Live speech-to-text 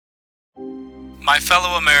My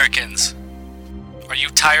fellow Americans, are you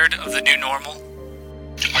tired of the new normal?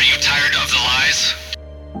 Are you tired of the lies?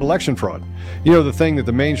 Election fraud. You know, the thing that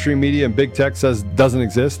the mainstream media and big tech says doesn't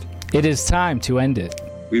exist? It is time to end it.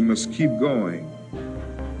 We must keep going.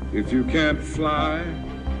 If you can't fly,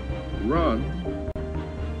 run.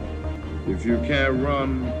 If you can't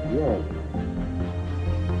run, walk.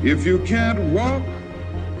 If you can't walk,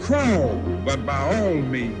 crawl. But by all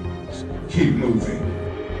means, keep moving.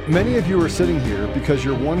 Many of you are sitting here because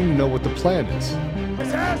you're wanting to know what the plan is.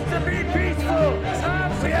 This has to be peaceful.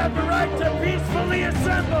 We have the right to peacefully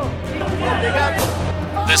assemble.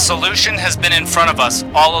 The solution has been in front of us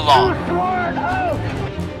all along.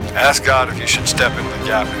 Ask God if you should step into the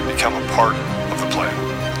gap and become a part of the plan.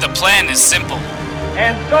 The plan is simple.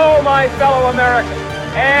 And so, my fellow Americans,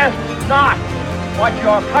 ask not what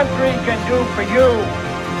your country can do for you.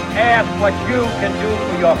 Ask what you can do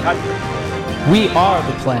for your country. We are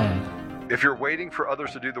the plan. If you're waiting for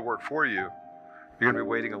others to do the work for you, you're going to be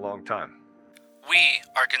waiting a long time. We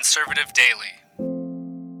are Conservative Daily.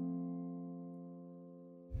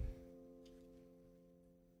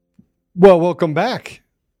 Well, welcome back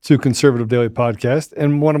to Conservative Daily Podcast.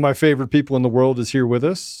 And one of my favorite people in the world is here with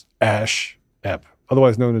us, Ash Epp,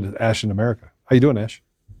 otherwise known as Ash in America. How you doing, Ash?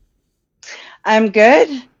 I'm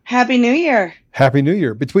good. Happy New Year. Happy New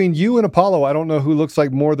Year. Between you and Apollo, I don't know who looks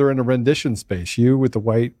like more they're in a rendition space. You with the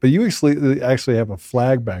white, but you actually have a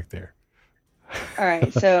flag back there. All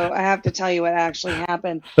right, so I have to tell you what actually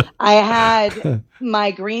happened. I had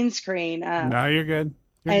my green screen up. No, you're good.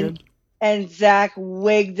 You're good. And Zach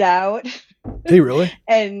wigged out. Hey, really?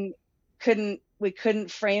 And we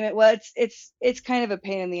couldn't frame it. Well, it's kind of a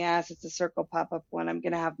pain in the ass. It's a circle pop-up one. I'm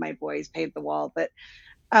gonna have my boys paint the wall, but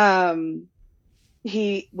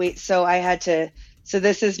so I had to. So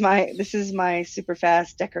this is my super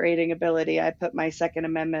fast decorating ability. I put my Second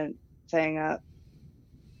Amendment thing up.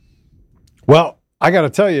 Well, I got to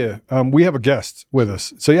tell you, we have a guest with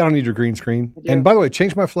us, so yeah, I don't need your green screen. And by the way,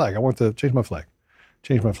 change my flag. I want to change my flag.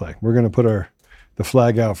 Change my flag. We're going to put the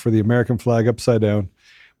flag out for the American flag upside down.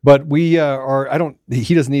 But we are.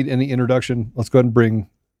 He doesn't need any introduction. Let's go ahead and bring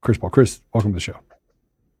Chris Paul. Chris, welcome to the show.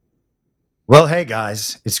 Well, hey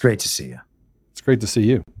guys, it's great to see you. It's great to see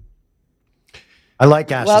you. I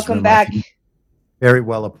like Ash's Welcome back. Very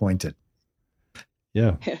well appointed.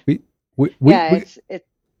 Yeah. It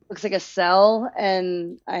looks like a cell,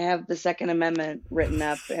 and I have the Second Amendment written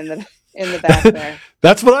up in the back there.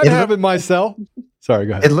 That's what I have in my cell. Sorry,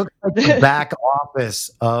 go ahead. It looks like the back office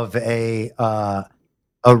of a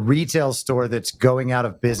retail store that's going out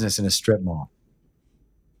of business in a strip mall.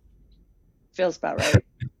 Feels about right.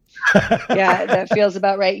 Yeah, that feels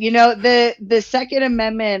about right. You know, the Second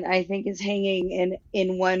Amendment, I think, is hanging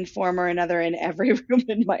in one form or another in every room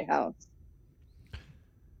in my house.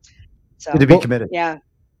 So, Good to be committed. Yeah.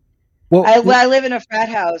 Well, I live in a frat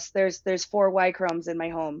house. There's 4 Y-chromes in my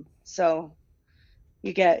home, so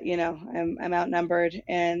you get, I'm outnumbered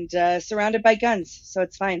and surrounded by guns, so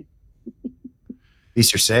it's fine. At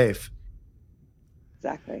least you're safe.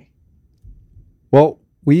 Exactly. Well,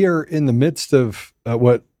 we are in the midst of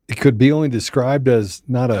what it could be only described as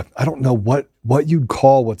I don't know what you'd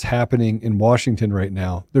call what's happening in Washington right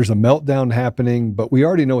now. There's a meltdown happening, but we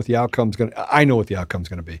already know what the outcome's I know what the outcome's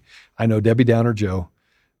going to be. I know Debbie Downer Joe.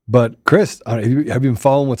 But Chris, have you been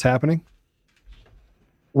following what's happening?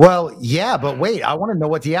 Well, yeah, but wait, I want to know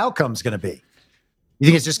what the outcome's going to be. You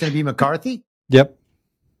think it's just going to be McCarthy? Yep.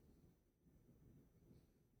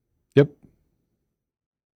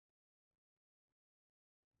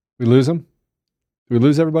 We lose him? Did we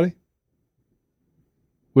lose everybody?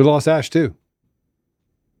 We lost Ash too.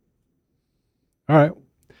 All right.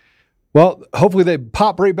 Well, hopefully they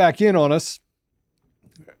pop right back in on us.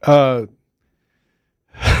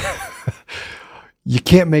 You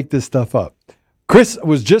can't make this stuff up. Chris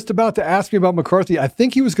was just about to ask me about McCarthy. I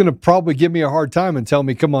think he was going to probably give me a hard time and tell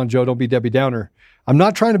me, come on, Joe, don't be Debbie Downer. I'm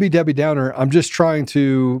not trying to be Debbie Downer. I'm just trying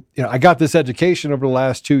to, I got this education over the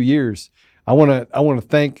last 2 years. I want to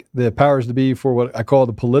thank the powers to be for what I call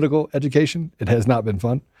the political education. It has not been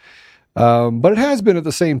fun, but it has been at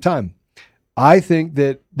the same time. I think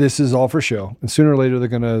that this is all for show, and sooner or later they're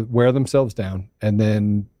going to wear themselves down, and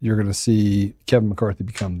then you're going to see Kevin McCarthy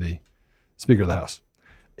become the Speaker of the House.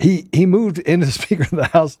 He moved into the Speaker of the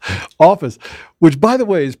House office, which, by the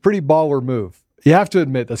way, is a pretty baller move. You have to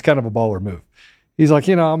admit that's kind of a baller move. He's like,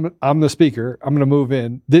 I'm the speaker. I'm going to move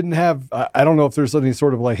in. Didn't have, I don't know if there's any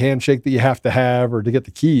sort of like handshake that you have to have or to get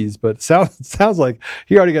the keys, but it sounds like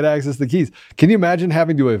he already got access to the keys. Can you imagine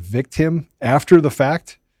having to evict him after the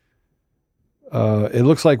fact? It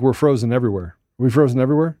looks like we're frozen everywhere. Are we frozen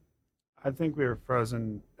everywhere? I think we were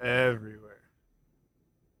frozen everywhere.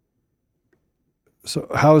 So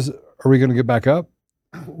are we going to get back up?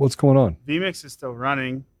 What's going on? VMix is still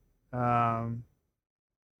running. All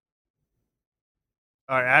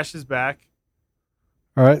right, Ash is back.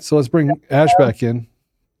 All right, so let's bring Ash back in.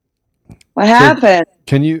 What happened?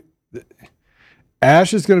 Can you?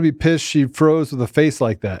 Ash is going to be pissed. She froze with a face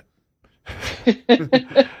like that.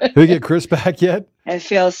 Did we get Chris back yet?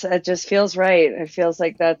 It just feels right. It feels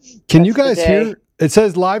like that's. Can that's you guys hear? It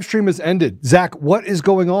says live stream has ended. Zach, what is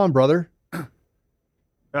going on, brother?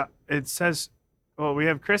 It says, well, we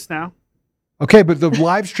have Chris now. Okay, but the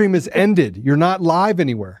live stream has ended. You're not live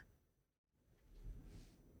anywhere.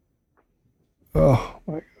 Oh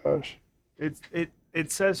my gosh. It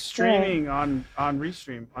says streaming on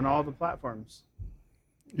Restream on all the platforms.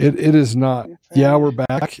 It is not. Yeah, we're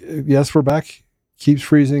back. Yes, we're back. Keeps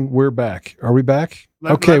freezing. We're back. Are we back?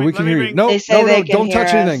 Okay, we can hear you. No, don't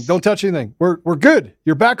touch anything. Don't touch anything. We're good.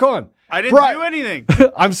 You're back on. I didn't do anything.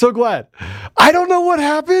 I'm so glad. I don't know what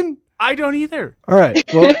happened. I don't either. All right.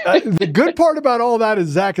 Well, the good part about all that is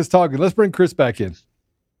Zach is talking. Let's bring Chris back in.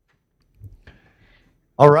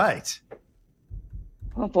 All right.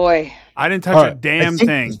 Oh boy. I didn't touch a damn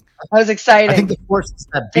thing. That was exciting. I think the forces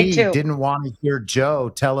that be didn't want to hear Joe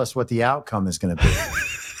tell us what the outcome is going to be.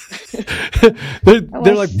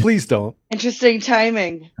 they're like, please don't. Interesting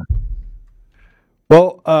timing.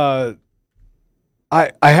 Well,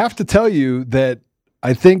 I have to tell you that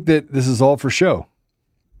I think that this is all for show.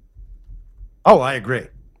 Oh, I agree.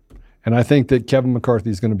 And I think that Kevin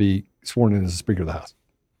McCarthy is going to be sworn in as the Speaker of the House.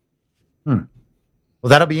 Well,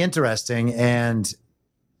 that'll be interesting. And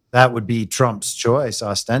that would be Trump's choice,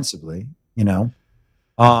 ostensibly. You know,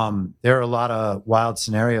 there are a lot of wild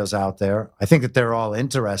scenarios out there. I think that they're all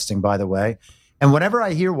interesting, by the way. And whenever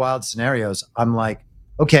I hear wild scenarios, I'm like,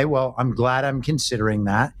 okay, well, I'm glad I'm considering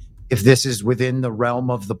that if this is within the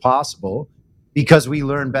realm of the possible, because we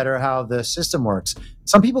learn better how the system works.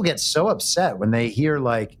 Some people get so upset when they hear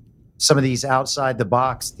like some of these outside the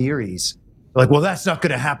box theories. They're like, well, that's not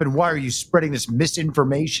going to happen. Why are you spreading this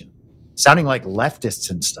misinformation? Sounding like leftists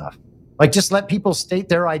and stuff. Like, just let people state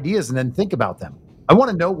their ideas and then think about them. I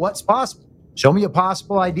want to know what's possible. Show me a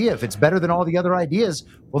possible idea. If it's better than all the other ideas,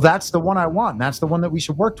 well, that's the one I want. And that's the one that we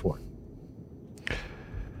should work toward.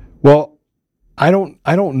 Well, I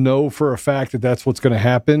don't know for a fact that that's what's going to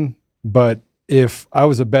happen, but if I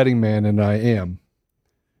was a betting man, and I am,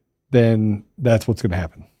 then that's what's going to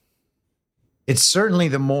happen. It's certainly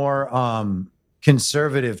the more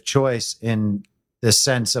conservative choice in the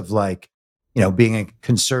sense of like, you know, being a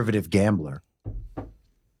conservative gambler.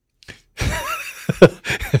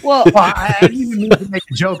 Well, I didn't even need to make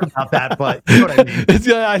a joke about that, but you know what I mean.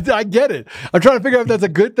 I get it. I'm trying to figure out if that's a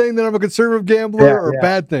good thing that I'm a conservative gambler or a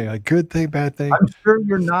bad thing. Like good thing, bad thing. I'm sure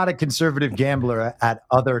you're not a conservative gambler at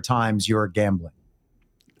other times you're gambling.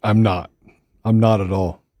 I'm not at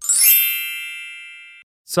all.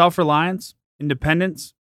 Self-reliance,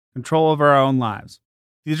 independence, control of our own lives.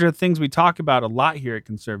 These are the things we talk about a lot here at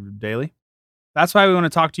Conservative Daily. That's why we want to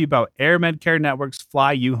talk to you about Air Medcare Network's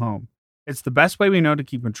Fly You Home. It's the best way we know to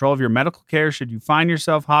keep control of your medical care should you find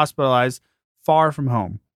yourself hospitalized far from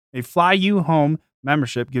home. A Fly You Home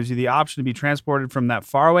membership gives you the option to be transported from that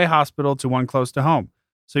faraway hospital to one close to home,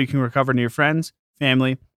 so you can recover near friends,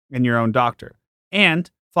 family, and your own doctor.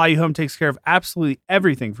 And Fly You Home takes care of absolutely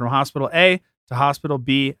everything from Hospital A to Hospital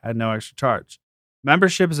B at no extra charge.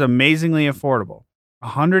 Membership is amazingly affordable.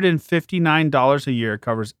 $159 a year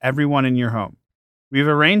covers everyone in your home. We've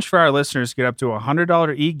arranged for our listeners to get up to a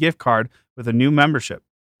 $100 e-gift card with a new membership.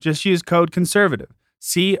 Just use code CONSERVATIVE,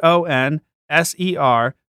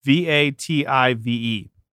 CONSERVATIVE.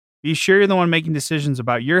 Be sure you're the one making decisions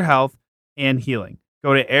about your health and healing.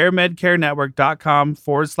 Go to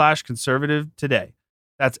airmedcarenetwork.com/conservative today.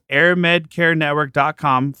 That's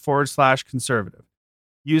airmedcarenetwork.com/conservative.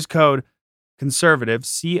 Use code conservative,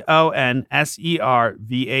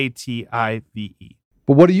 CONSERVATIVE.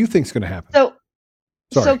 But what do you think is going to happen?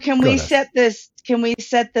 So can we set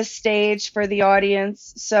the stage for the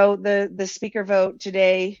audience? So the speaker vote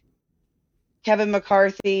today, Kevin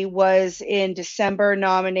McCarthy was in December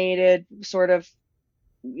nominated, sort of,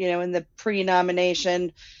 you know, in the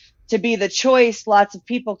pre-nomination to be the choice. Lots of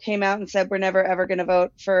people came out and said we're never ever going to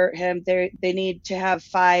vote for him. They need to have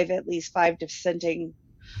at least five dissenting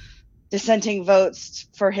votes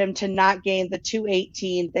for him to not gain the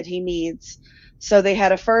 218 that he needs. So they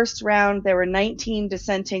had a first round. There were 19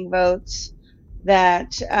 dissenting votes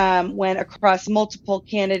that went across multiple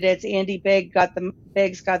candidates. Andy Biggs got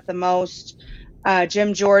the most.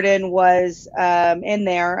 Jim Jordan was in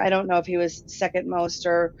there. I don't know if he was second most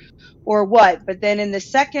or what. But then in the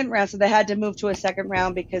second round, so they had to move to a second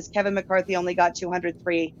round because Kevin McCarthy only got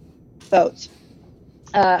 203 votes.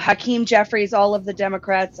 Hakeem Jeffries, all of the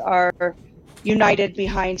Democrats are united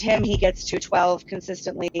behind him. He gets 212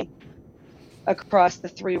 consistently across the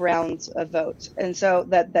 3 rounds of votes. And so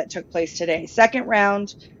that took place today. Second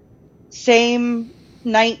round, same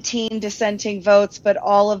 19 dissenting votes, but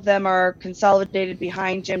all of them are consolidated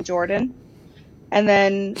behind Jim Jordan. And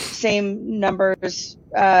then same numbers,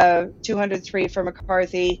 203 for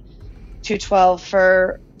McCarthy, 212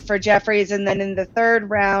 for Jeffries. And then in the third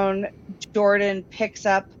round, Jordan picks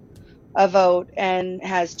up a vote and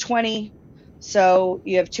has 20. So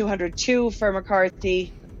you have 202 for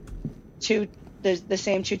McCarthy, the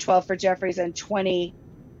same 212 for Jeffries, and 20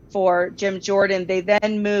 for Jim Jordan. They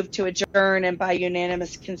then moved to adjourn, and by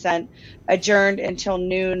unanimous consent, adjourned until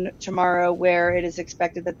noon tomorrow, where it is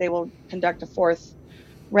expected that they will conduct a fourth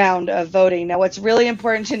round of voting. Now, what's really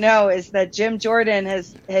important to know is that Jim Jordan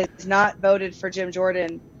has not voted for Jim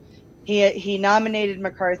Jordan. He nominated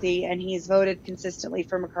McCarthy, and he's voted consistently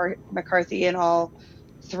for McCarthy in all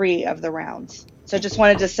 3 of the rounds. So just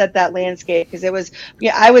wanted to set that landscape, because I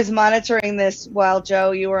was monitoring this while,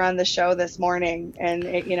 Joe, you were on the show this morning, and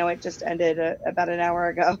it just ended about an hour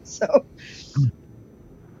ago. So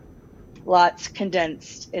lots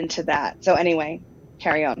condensed into that. So anyway,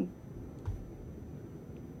 carry on.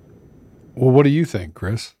 Well, what do you think,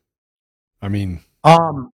 Chris?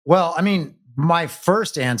 My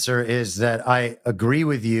first answer is that I agree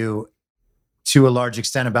with you to a large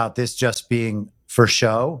extent about this just being for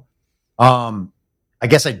show. I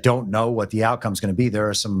guess I don't know what the outcome is going to be. There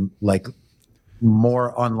are some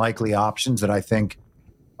more unlikely options that I think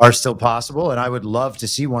are still possible, and I would love to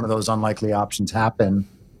see one of those unlikely options happen.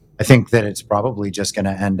 I think that it's probably just going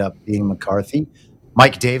to end up being McCarthy.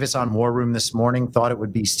 Mike Davis on War Room this morning thought it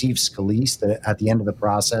would be Steve Scalise, that at the end of the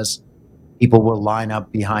process, people will line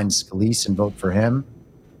up behind Scalise and vote for him.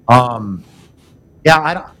 I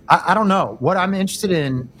don't know. What I'm interested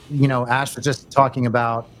in, Ash was just talking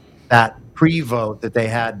about that pre-vote that they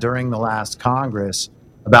had during the last Congress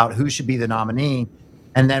about who should be the nominee.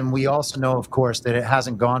 And then we also know, of course, that it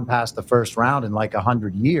hasn't gone past the first round in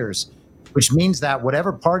 100 years, which means that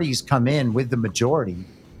whatever parties come in with the majority,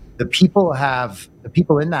 the people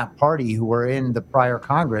in that party who were in the prior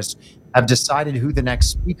Congress have decided who the next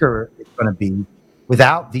speaker is going to be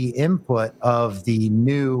without the input of the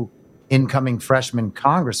new incoming freshman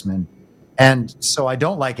congressman. And so I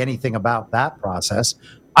don't like anything about that process.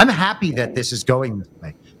 I'm happy that this is going this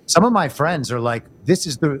way. Some of my friends are like, this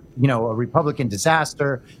is a Republican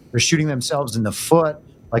disaster. They're shooting themselves in the foot.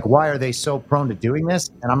 Why are they so prone to doing this?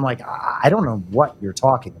 And I'm like, I don't know what you're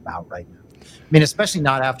talking about right now. Especially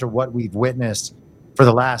not after what we've witnessed for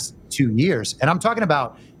the last 2 years. And I'm talking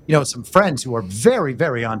about, some friends who are very,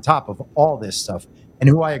 very on top of all this stuff and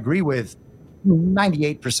who I agree with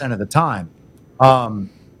 98% of the time.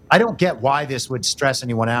 I don't get why this would stress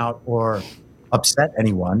anyone out or upset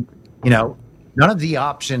anyone. None of the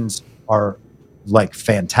options are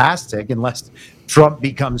fantastic unless Trump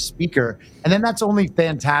becomes speaker. And then that's only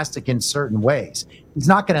fantastic in certain ways. He's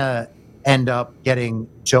not going to end up getting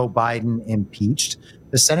Joe Biden impeached.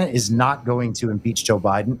 The Senate is not going to impeach Joe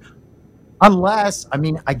Biden unless,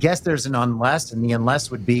 I guess there's an unless, and the unless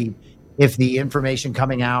would be if the information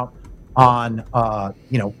coming out on,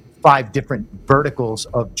 5 different verticals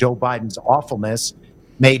of Joe Biden's awfulness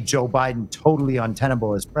made Joe Biden totally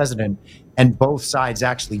untenable as president, and both sides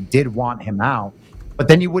actually did want him out. But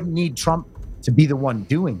then you wouldn't need Trump to be the one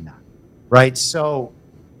doing that, right? So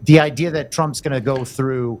the idea that Trump's going to go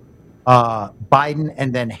through Biden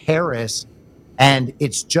and then Harris, and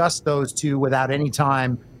it's just those two without any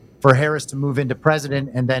time for Harris to move into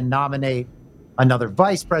president and then nominate another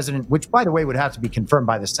vice president, which, by the way, would have to be confirmed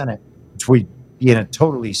by the Senate, which would be in a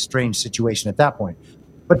totally strange situation at that point.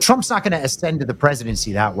 But Trump's not going to ascend to the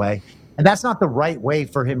presidency that way. And that's not the right way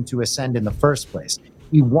for him to ascend in the first place.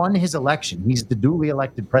 He won his election. He's the duly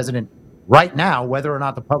elected president right now, whether or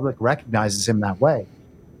not the public recognizes him that way.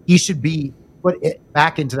 He should be put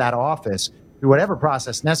back into that office through whatever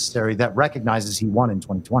process necessary that recognizes he won in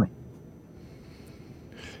 2020.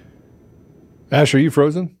 Ash, are you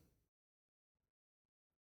frozen?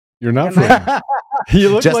 You're not frozen. You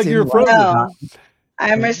look like you're frozen. No,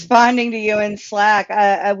 I'm responding to you in Slack.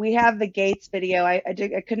 We have the Gates video. I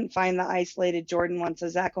couldn't find the isolated Jordan one, so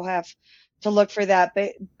Zach will have to look for that.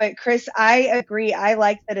 But Chris, I agree. I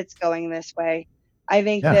like that it's going this way. I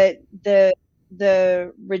think that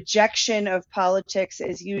the rejection of politics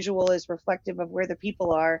as usual is reflective of where the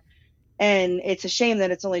people are. And it's a shame that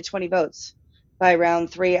it's only 20 votes by round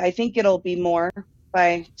 3. I think it'll be more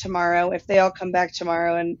by tomorrow. If they all come back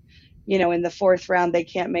tomorrow and, in the 4th round, they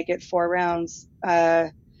can't make it 4 rounds.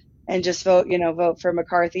 And and just vote for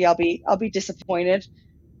McCarthy, I'll be disappointed.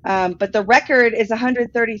 But the record is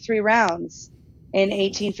 133 rounds in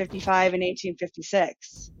 1855 and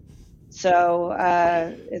 1856. So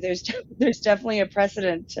there's definitely a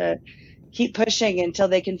precedent to keep pushing until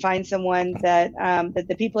they can find someone that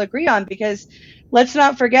the people agree on. Because let's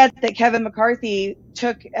not forget that Kevin McCarthy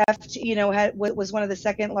was one of the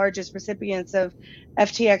second largest recipients of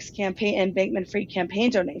FTX campaign and Bankman-Fried campaign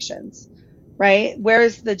donations. Right?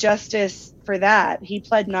 Where's the justice for that? He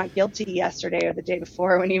pled not guilty yesterday or the day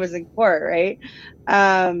before when he was in court, right?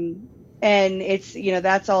 And it's,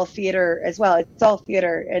 that's all theater as well. It's all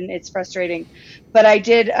theater, and it's frustrating. But I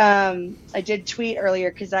did tweet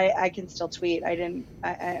earlier, because I can still tweet.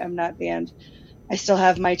 I'm not banned. I still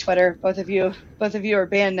have my Twitter. Both of you are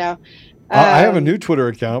banned now. I have a new Twitter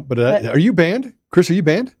account, but are you banned? Chris, are you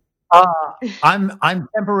banned? I'm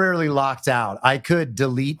temporarily locked out. I could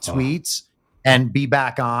delete tweets and be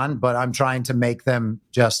back on, but I'm trying to make them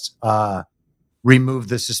just remove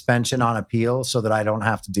the suspension on appeal so that I don't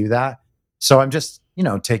have to do that. So I'm just,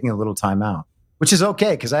 taking a little time out, which is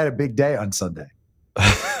okay because I had a big day on Sunday.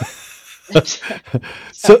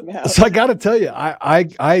 So I got to tell you,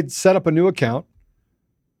 I set up a new account.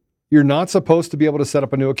 You're not supposed to be able to set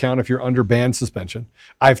up a new account if you're under ban suspension.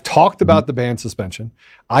 I've talked about the ban suspension.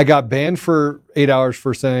 I got banned for 8 hours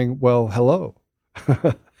for saying, well, hello.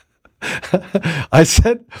 I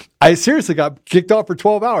seriously got kicked off for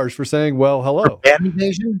 12 hours for saying, well, hello. For ban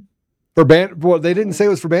evasion? Well, they didn't say it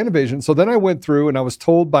was for ban evasion. So then I went through and I was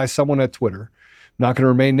told by someone at Twitter, I'm not going to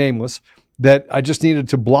remain nameless, that I just needed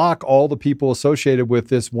to block all the people associated with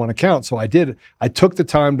this one account. So I did. I took the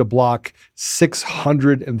time to block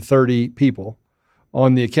 630 people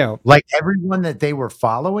on the account. Like everyone that they were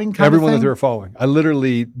following? Everyone that they were following. I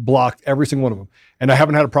literally blocked every single one of them. And I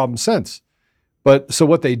haven't had a problem since. But so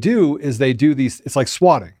what they do is they do these, it's like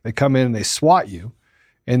swatting. They come in and they swat you,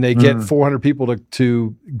 and they get 400 people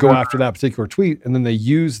to go after that particular tweet. And then they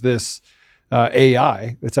use this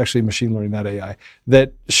AI, it's actually machine learning, not AI,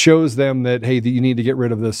 that shows them that, hey, that you need to get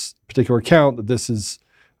rid of this particular account, that this is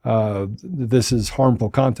harmful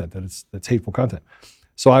content, that's hateful content.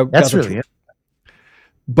 So that's really it.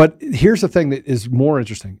 But here's the thing that is more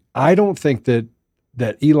interesting. I don't think that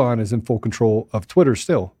Elon is in full control of Twitter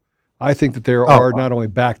still. I think that there are not only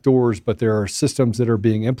backdoors, but there are systems that are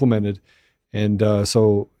being implemented. And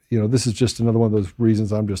so, this is just another one of those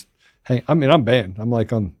reasons I'm banned. I'm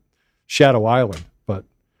like on Shadow Island, but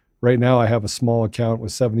right now I have a small account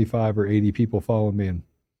with 75 or 80 people following me, and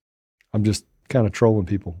I'm just kind of trolling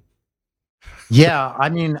people. Yeah.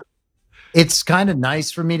 It's kind of nice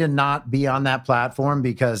for me to not be on that platform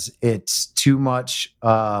because it's too much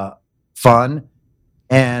fun.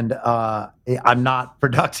 And I'm not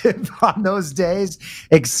productive on those days,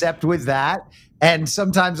 except with that. And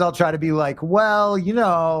sometimes I'll try to be like, well,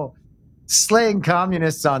 slaying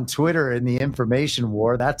communists on Twitter in the information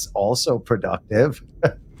war, that's also productive.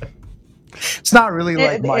 It's not really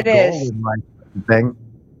like my goal in my thing.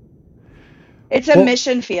 It's a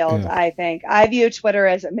mission field, yeah. I think. I view Twitter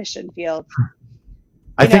as a mission field.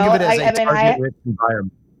 I think of it as a target-rich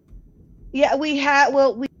environment. Yeah, we have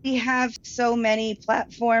so many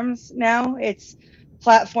platforms now. It's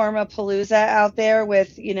Platformapalooza out there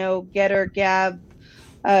with, Getter, Gab,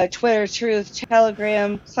 Twitter Truth,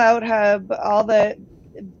 Telegram, Cloud Hub, all the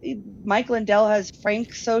Mike Lindell has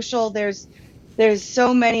Frank Social. There's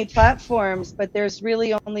so many platforms, but there's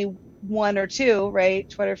really only one or two, right?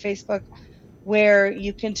 Twitter, Facebook, where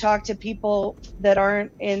you can talk to people that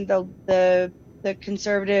aren't in the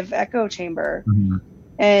conservative echo chamber. Mm-hmm.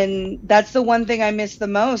 And that's the one thing I miss the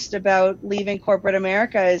most about leaving corporate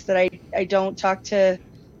America is that I don't talk to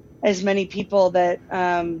as many people that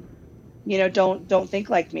don't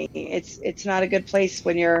think like me. It's not a good place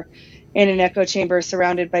when you're in an echo chamber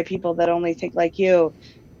surrounded by people that only think like you.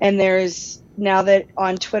 And there's now that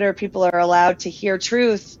on Twitter people are allowed to hear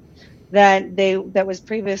truth that was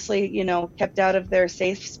previously kept out of their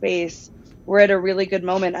safe space. We're at a really good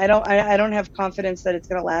moment. I don't have confidence that it's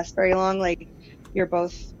going to last very long. Like you're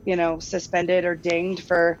both suspended or dinged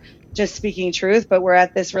for just speaking truth, but we're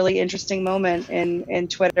at this really interesting moment in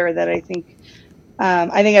Twitter that I think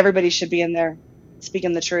everybody should be in there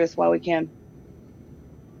speaking the truth while we can.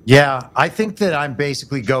 Yeah, I think that I'm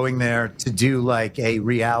basically going there to do like a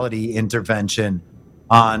reality intervention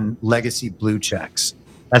on legacy blue checks.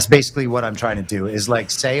 That's basically what I'm trying to do is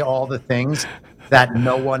like say all the things that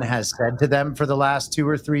no one has said to them for the last 2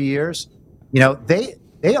 or 3 years.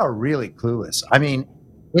 They are really clueless.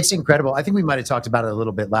 It's incredible. I think we might have talked about it a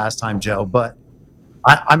little bit last time, Joe, but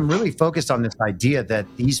I'm really focused on this idea that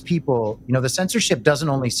these people, the censorship doesn't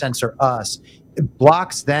only censor us, it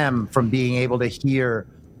blocks them from being able to hear,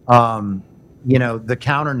 the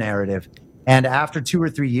counter narrative. And after 2 or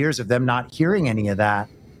 3 years of them not hearing any of that,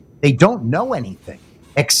 they don't know anything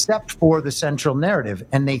except for the central narrative.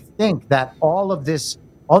 And they think that all these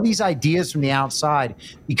ideas from the outside,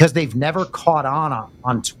 because they've never caught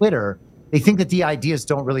on Twitter, they think that the ideas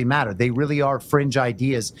don't really matter. They really are fringe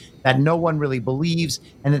ideas that no one really believes,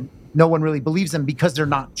 and that no one really believes them because they're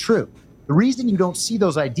not true. The reason you don't see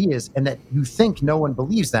those ideas and that you think no one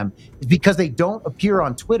believes them is because they don't appear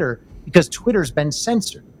on Twitter, because Twitter's been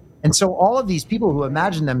censored. And so all of these people who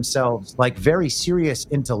imagine themselves like very serious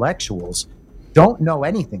intellectuals don't know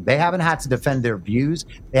anything. They haven't had to defend their views.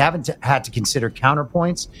 They haven't had to consider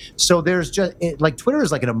counterpoints. So there's just like Twitter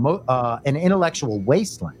is like an intellectual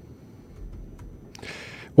wasteland.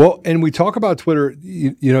 Well, and we talk about Twitter,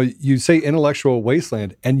 you say intellectual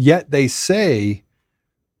wasteland, and yet they say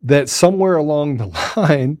that somewhere along the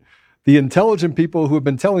line, the intelligent people who have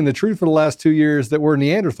been telling the truth for the last 2 years that we're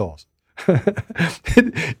Neanderthals.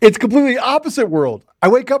 It's completely opposite world. I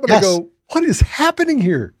wake up and I go, what is happening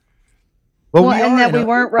here? Well, and that we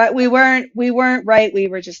weren't right. We weren't right. We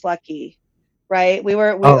were just lucky, right?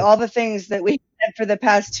 All the things that we said for the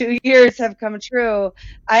past 2 years have come true.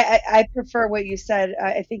 I prefer what you said.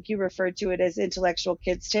 I think you referred to it as intellectual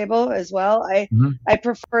kids table as well. I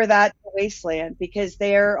prefer that to wasteland, because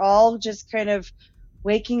they're all just kind of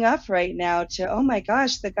waking up right now to, oh my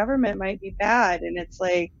gosh, the government might be bad. And it's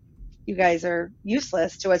like, you guys are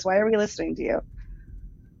useless to us. Why are we listening to you?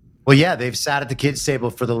 Well, yeah, they've sat at the kids' table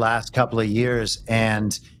for the last couple of years,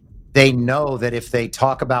 and they know that if they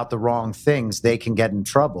talk about the wrong things, they can get in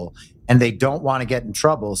trouble, and they don't want to get in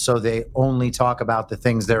trouble, so they only talk about the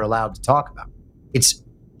things they're allowed to talk about. It's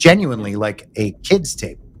genuinely like a kids'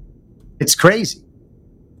 table. It's crazy.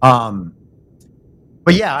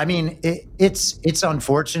 But yeah, I mean, it's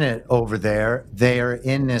unfortunate over there. They are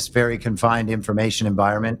in this very confined information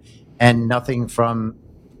environment, and nothing from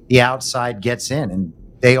the outside gets in. And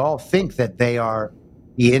they all think that they are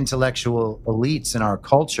the intellectual elites in our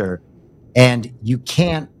culture. And you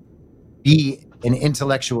can't be an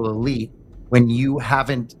intellectual elite when you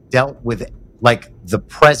haven't dealt with like the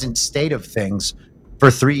present state of things for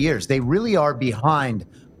 3 years. They really are behind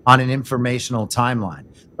on an informational timeline.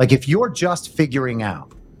 Like if you're just figuring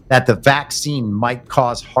out that the vaccine might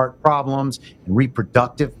cause heart problems and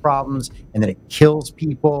reproductive problems, and that it kills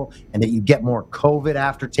people, and that you get more COVID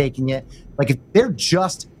after taking it. Like if they're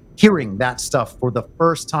just hearing that stuff for the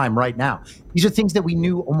first time right now, these are things that we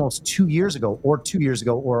knew almost 2 years ago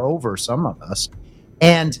or over, some of us.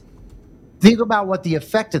 And think about what the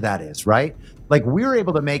effect of that is, right? Like we're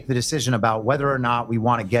able to make the decision about whether or not we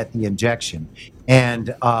want to get the injection,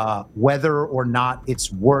 and whether or not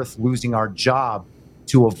it's worth losing our job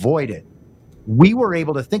to avoid it. We were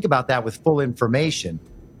able to think about that with full information.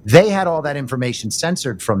 They had all that information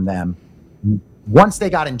censored from them. Once they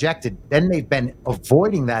got injected, then they've been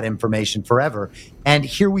avoiding that information forever. And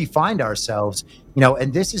here we find ourselves,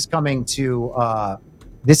 and this is coming to,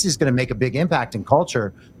 this is going to make a big impact in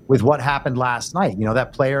culture with what happened last night.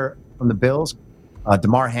 That player from the Bills,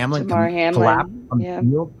 Damar Hamlin, collapsed on the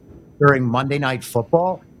field during Monday Night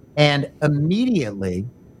Football. And immediately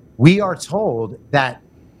we are told that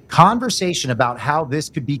conversation about how this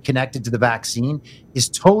could be connected to the vaccine is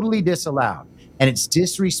totally disallowed. And it's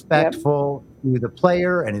disrespectful to the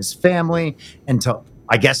player and his family and to,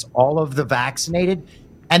 I guess, all of the vaccinated.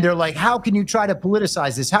 And they're like, how can you try to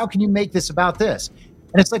politicize this? How can you make this about this?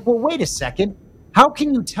 And it's like, well, wait a second. How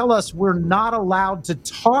can you tell us we're not allowed to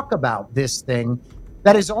talk about this thing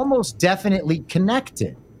that is almost definitely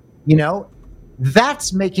connected?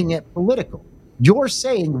 That's making it political. You're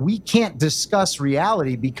saying we can't discuss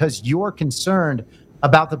reality because you're concerned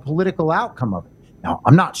about the political outcome of it. Now,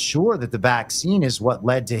 I'm not sure that the vaccine is what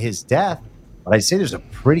led to his death, but I'd say there's a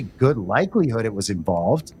pretty good likelihood it was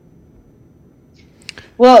involved.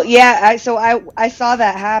 Well, yeah, I saw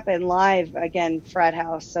that happen live again, frat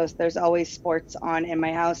house. So there's always sports on in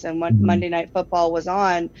my house. And when Monday Night Football was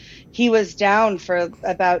on, he was down for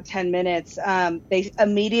about 10 minutes. They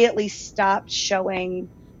immediately stopped showing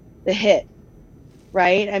the hit.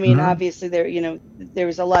 Right. I mean, obviously there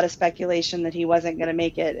was a lot of speculation that he wasn't going to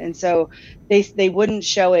make it. And so they wouldn't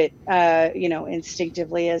show it,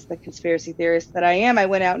 instinctively, as the conspiracy theorist that I am. I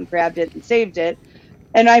went out and grabbed it and saved it.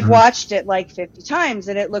 And I've watched it like 50 times,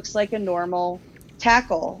 and it looks like a normal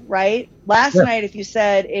tackle. Right. Last night, if you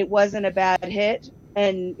said it wasn't a bad hit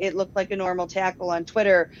and it looked like a normal tackle on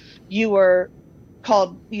Twitter, you were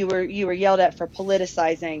yelled at for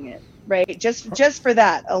politicizing it. right? Just for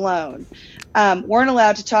that alone, weren't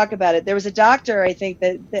allowed to talk about it. There was a doctor, I think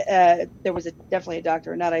that there was definitely a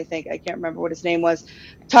doctor, not I think, I can't remember what his name was,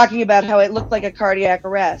 talking about how it looked like a cardiac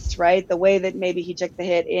arrest, right? The way that maybe he took the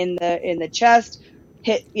hit in the chest,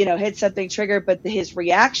 hit something triggered, but his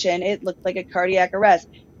reaction, it looked like a cardiac arrest.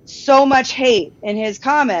 So much hate in his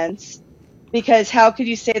comments, because how could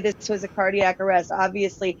you say this was a cardiac arrest?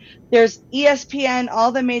 Obviously, there's ESPN,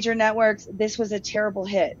 all the major networks. This was a terrible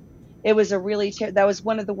hit. It was a really that was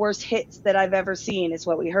one of the worst hits that I've ever seen, is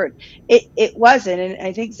what we heard. It wasn't, and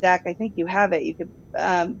I think Zach, I think you have it. You could,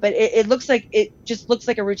 but it just looks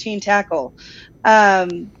like a routine tackle. But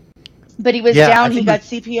he was down. He got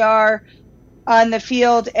CPR on the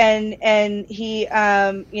field, and he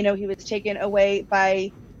he was taken away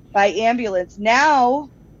by ambulance. Now,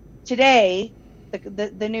 today,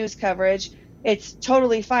 the news coverage, it's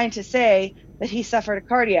totally fine to say that he suffered a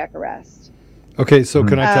cardiac arrest. Okay, so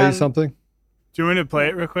can I tell you something? Do you want to play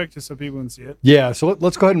it real quick just so people can see it? Yeah, so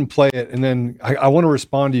let's go ahead and play it, and then I want to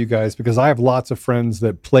respond to you guys, because I have lots of friends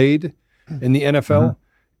that played in the NFL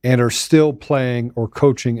and are still playing or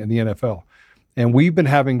coaching in the NFL. And we've been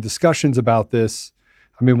having discussions about this.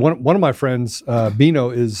 I mean, one of my friends, Bino,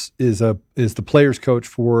 is the players coach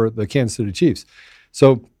for the Kansas City Chiefs.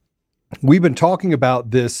 So we've been talking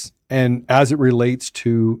about this, and as it relates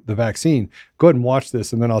to the vaccine. Go ahead and watch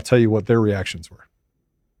this, and then I'll tell you what their reactions were.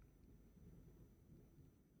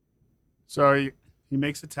 So he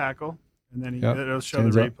makes a tackle, and then it'll show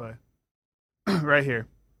Hands the replay right here.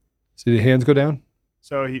 See the hands go down?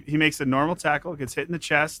 So he makes a normal tackle, gets hit in the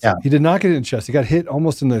chest. Yeah. He did not get hit in the chest. He got hit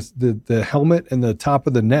almost in the helmet and the top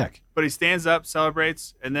of the neck. But he stands up,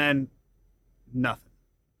 celebrates, and then nothing.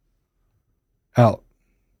 Out.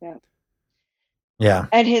 Yeah. Yeah.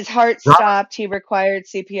 And his heart stopped. He required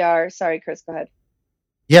CPR. Sorry, Chris, go ahead.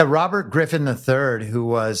 Yeah, Robert Griffin III, who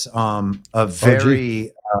was a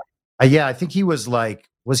very, I think he was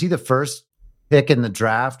was he the first pick in the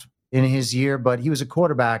draft in his year? But he was a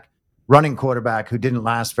running quarterback who didn't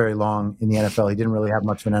last very long in the NFL. He didn't really have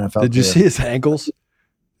much of an NFL Did you see his ankles?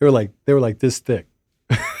 They were like this thick.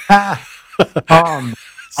 I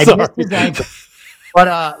missed his ankle.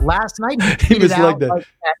 But last night he tweeted out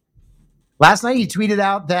last night he tweeted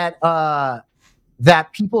out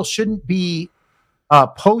that people shouldn't be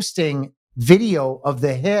posting video of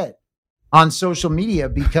the hit on social media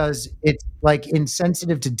because it's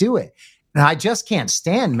insensitive to do it. And I just can't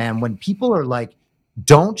stand, man, when people are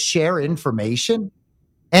don't share information.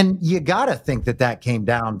 And you got to think that came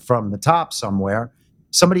down from the top somewhere.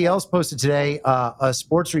 Somebody else posted today, a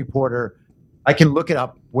sports reporter, I can look it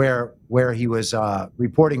up where he was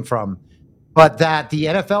reporting from, but that the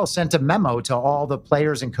NFL sent a memo to all the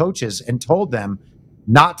players and coaches and told them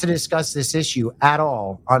not to discuss this issue at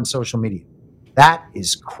all on social media. That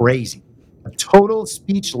is crazy. A total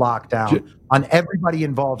speech lockdown on everybody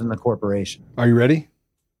involved in the corporation. Are you ready?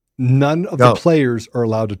 None of the players are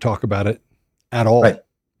allowed to talk about it at all. Right.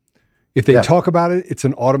 If they talk about it, it's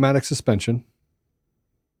an automatic suspension.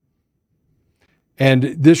 And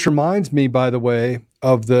this reminds me, by the way,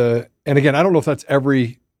 of and again, I don't know if that's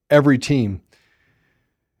every team.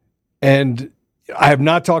 And I have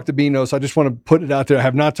not talked to Bino, so I just want to put it out there. I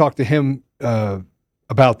have not talked to him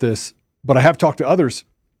about this, but I have talked to others.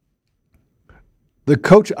 The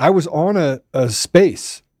coach, I was on a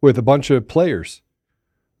space with a bunch of players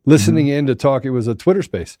listening in to talk. It was a Twitter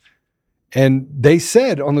space. And they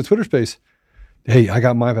said on the Twitter space, hey, I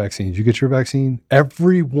got my vaccine. Did you get your vaccine?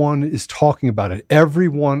 Everyone is talking about it. Every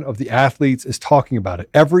one of the athletes is talking about it.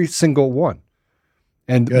 Every single one.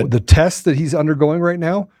 And the tests that he's undergoing right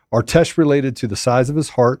now are tests related to the size of his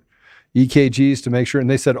heart, EKGs to make sure. And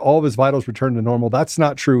they said all of his vitals returned to normal. That's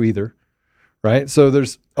not true either, right? So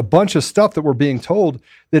there's a bunch of stuff that we're being told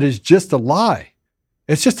that is just a lie.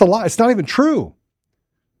 It's just a lie. It's not even true.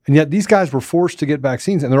 And yet these guys were forced to get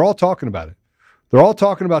vaccines, and they're all talking about it. They're all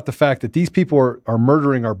talking about the fact that these people are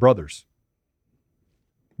murdering our brothers.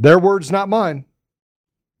 Their words, not mine.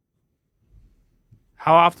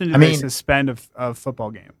 How often do they suspend a football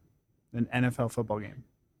game, an NFL football game?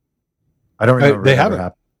 I don't remember. They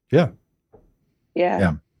haven't. Yeah. Xi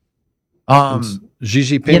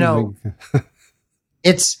Jinping.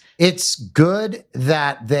 It's good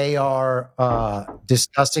that they are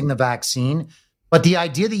discussing the vaccine, but the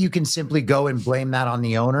idea that you can simply go and blame that on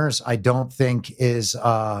the owners, I don't think is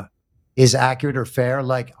accurate or fair.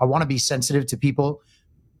 I want to be sensitive to people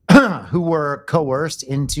who were coerced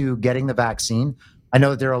into getting the vaccine. I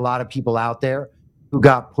know that there are a lot of people out there who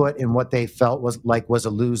got put in what they felt was a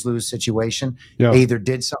lose-lose situation. Yeah. They either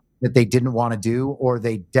did something that they didn't want to do, or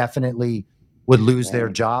they definitely would lose their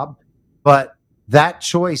job. But that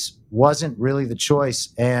choice wasn't really the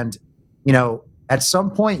choice. And, at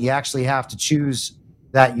some point you actually have to choose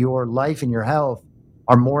that your life and your health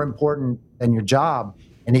are more important than your job,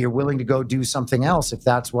 and that you're willing to go do something else if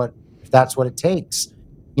that's what it takes.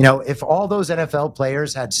 If all those NFL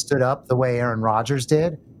players had stood up the way Aaron Rodgers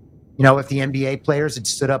did, if the NBA players had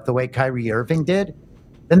stood up the way Kyrie Irving did,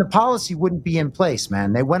 then the policy wouldn't be in place,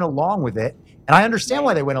 man. They went along with it. And I understand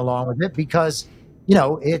why they went along with it, because,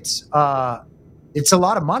 it's a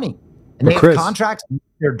lot of money. And they have contracts,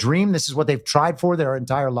 their dream. This is what they've tried for their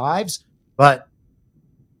entire lives. But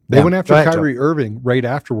they went after Kyrie Irving right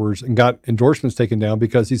afterwards and got endorsements taken down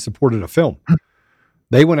because he supported a film.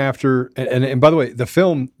 They went after, and by the way, the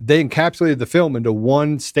film, they encapsulated the film into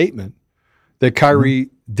one statement that Kyrie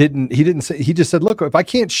didn't say. He just said, look, if I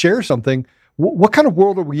can't share something, what kind of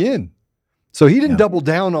world are we in? So he didn't double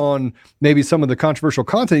down on maybe some of the controversial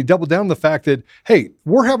content. He doubled down on the fact that, hey,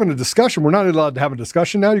 we're having a discussion. We're not allowed to have a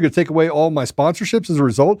discussion now. You're going to take away all my sponsorships as a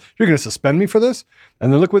result. You're going to suspend me for this.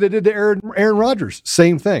 And then look what they did to Aaron Rodgers.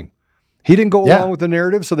 Same thing. He didn't go along with the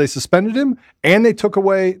narrative, so they suspended him, and they took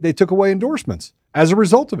away endorsements as a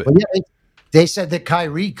result of it. Well, they said that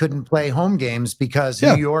Kyrie couldn't play home games because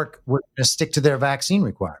New York would stick to their vaccine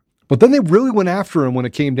requirement. But then they really went after him when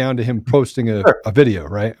it came down to him posting a video,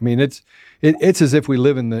 right? I mean, it's as if we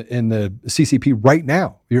live in the CCP right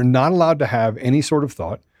now. You're not allowed to have any sort of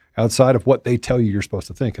thought outside of what they tell you you're supposed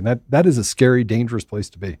to think, and that is a scary, dangerous place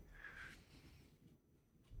to be.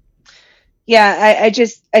 Yeah,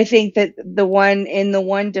 I think that the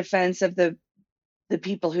one defense of the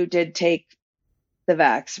people who did take the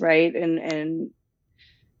vax, right, and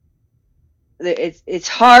it's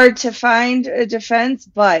hard to find a defense,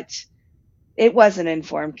 but it wasn't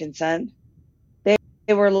informed consent.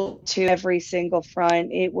 They were looked to every single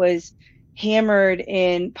front. It was hammered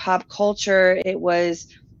in pop culture. It was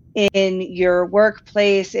in your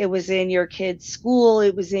workplace. It was in your kid's school.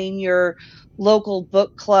 It was in your local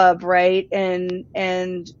book club, right? And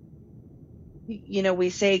we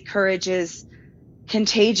say courage is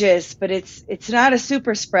contagious, but it's not a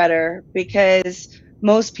super spreader, because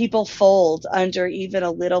most people fold under even a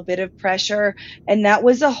little bit of pressure. And that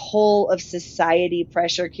was a whole of society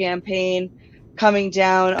pressure campaign coming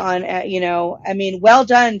down on, well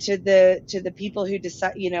done to the people who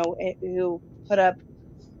decide, who put up,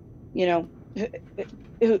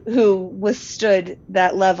 who withstood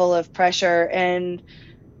that level of pressure. And,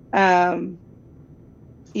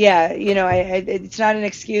 it's not an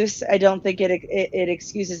excuse. I don't think it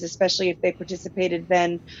excuses, especially if they participated,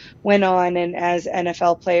 then went on and as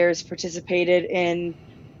NFL players participated in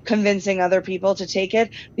convincing other people to take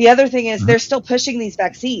it. The other thing is they're still pushing these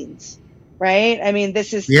vaccines, right? I mean,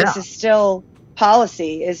 this is still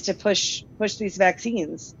policy, is to push these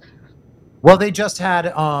vaccines. Well, they just had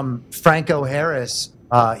Franco Harris.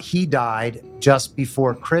 He died just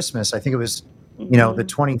before Christmas. I think it was, the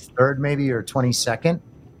 23rd maybe, or 22nd.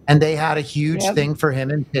 And they had a huge thing for him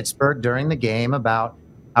in Pittsburgh during the game about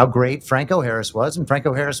how great Franco Harris was. And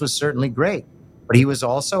Franco Harris was certainly great. But he was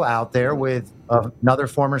also out there with another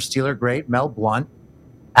former Steeler great, Mel Blount,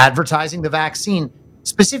 advertising the vaccine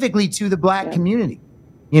specifically to the black community,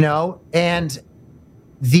 and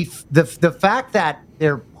the fact that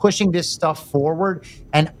they're pushing this stuff forward.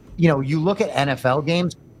 And, you look at NFL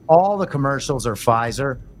games, all the commercials are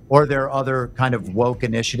Pfizer or their other kind of woke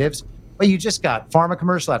initiatives. But you just got pharma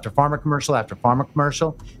commercial after pharma commercial after pharma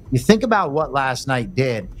commercial. You think about what last night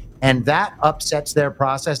did, and that upsets their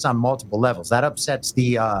process on multiple levels. That upsets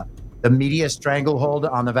the media stranglehold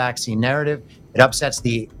on the vaccine narrative. It upsets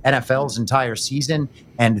the NFL's entire season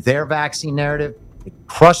and their vaccine narrative. It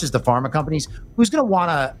crushes the pharma companies. Who's going to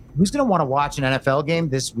want to watch an NFL game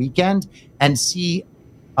this weekend and see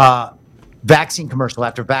vaccine commercial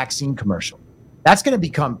after vaccine commercial? That's going to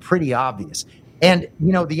become pretty obvious. And,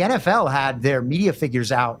 the NFL had their media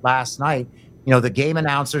figures out last night, the game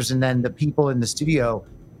announcers and then the people in the studio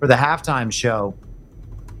for the halftime show.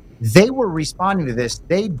 They were responding to this.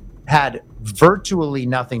 They had virtually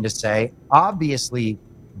nothing to say, obviously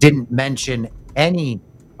didn't mention any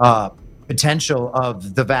potential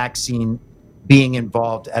of the vaccine being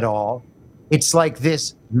involved at all. It's like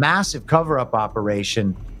this massive cover-up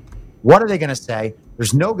operation. What are they going to say?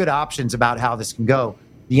 There's no good options about how this can go.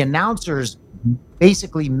 The announcers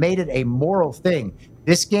basically made it a moral thing.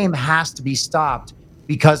 This game has to be stopped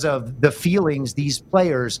because of the feelings these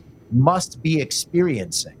players must be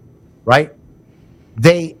experiencing, right?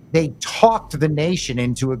 They talked the nation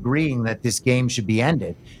into agreeing that this game should be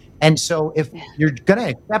ended. And so if you're going to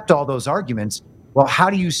accept all those arguments, well,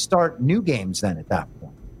 how do you start new games then at that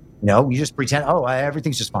point? You just pretend,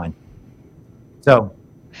 everything's just fine. So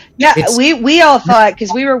Yeah, It's we all thought,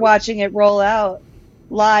 because we were watching it roll out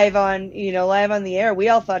live on the air. We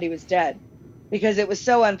all thought he was dead because it was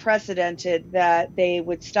so unprecedented that they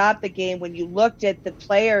would stop the game. When you looked at the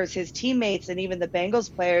players, his teammates, and even the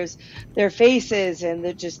Bengals players, their faces and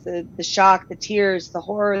the shock, the tears, the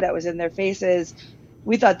horror that was in their faces,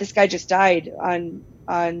 we thought this guy just died on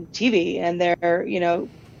TV. And they're, you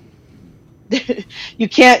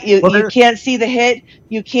can't see the hit.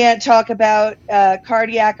 You can't talk about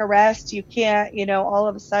cardiac arrest. You can't, all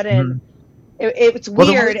of a sudden. It's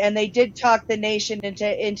weird, and they did talk the nation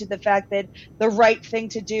into the fact that the right thing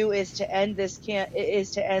to do is to end this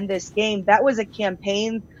game. That was a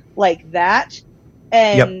campaign like that,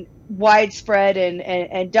 and widespread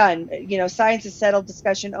and done. Science is settled,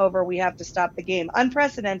 discussion over. We have to stop the game.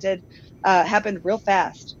 Unprecedented, happened real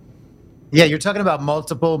fast. Yeah, you're talking about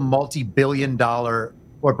multiple multi-billion-dollar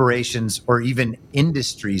corporations or even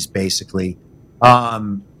industries, basically,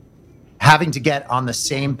 having to get on the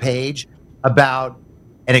same page about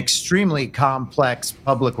an extremely complex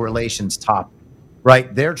public relations topic,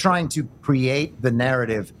 right? They're trying to create the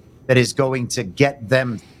narrative that is going to get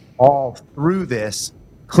them all through this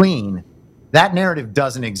clean. That narrative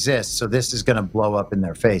doesn't exist, so this is going to blow up in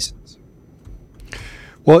their faces.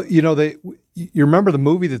 Well, you remember the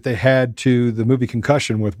movie that they had the movie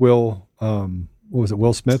Concussion with Will, what was it?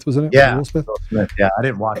 Will Smith, wasn't it? Yeah, Will Smith? Yeah, I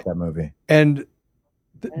didn't watch that movie. And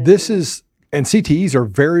this is... And CTEs are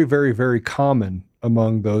very, very, very common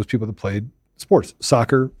among those people that played sports,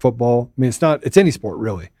 soccer, football. I mean, it's any sport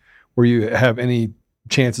really, where you have any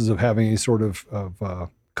chances of having any sort of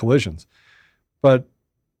collisions. But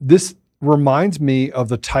this reminds me of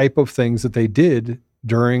the type of things that they did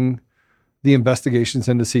during the investigations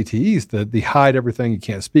into CTEs, that they hide everything, you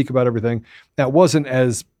can't speak about everything. That wasn't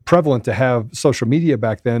as prevalent to have social media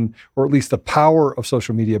back then, or at least the power of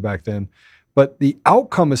social media back then. But the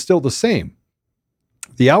outcome is still the same.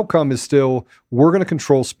 The outcome is still, we're going to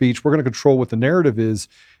control speech. We're going to control what the narrative is.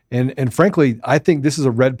 And frankly, I think this is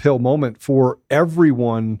a red pill moment for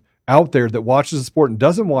everyone out there that watches the sport and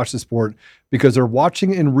doesn't watch the sport, because they're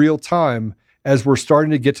watching in real time as we're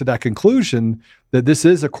starting to get to that conclusion that this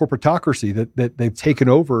is a corporatocracy, that they've taken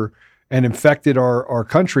over and infected our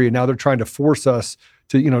country. And now they're trying to force us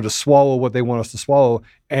to swallow what they want us to swallow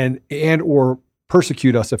and or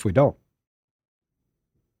persecute us if we don't.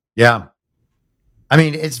 Yeah. I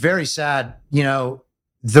mean, it's very sad.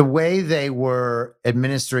 The way they were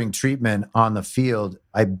administering treatment on the field,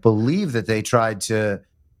 I believe that they tried to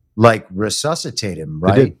resuscitate him,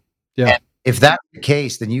 right? They did. Yeah. And if that's the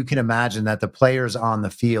case, then you can imagine that the players on the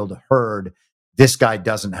field heard this guy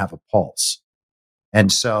doesn't have a pulse.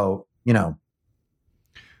 And so, well,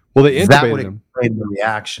 they intubated that would him. explain the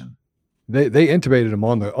reaction. They intubated him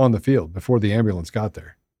on the field before the ambulance got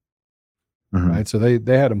there. Mm-hmm. Right. So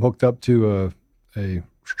they had him hooked up to a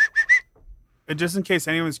just in case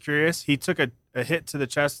anyone's curious, he took a hit to the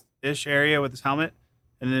chest-ish area with his helmet.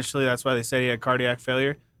 And initially, that's why they say he had cardiac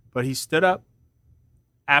failure. But he stood up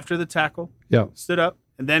after the tackle, stood up,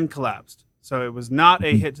 and then collapsed. So it was not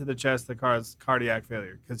a hit to the chest that caused cardiac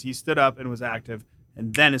failure, because he stood up and was active,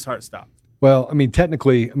 and then his heart stopped. Well, I mean,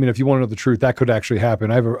 technically, if you want to know the truth, that could actually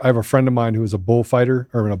happen. I have a friend of mine who was a bullfighter,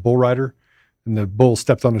 or a bull rider, and the bull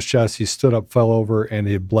stepped on his chest. He stood up, fell over, and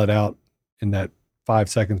he had bled out in that 5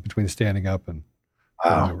 seconds between standing up and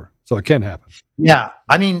going over. So it can happen. Yeah.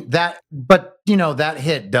 I mean, that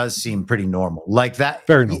hit does seem pretty normal. Like that.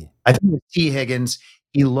 Very normal. I think with T. Higgins,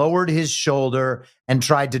 he lowered his shoulder and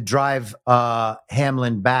tried to drive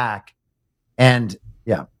Hamlin back. And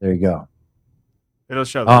yeah, there you go. It'll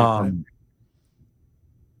show the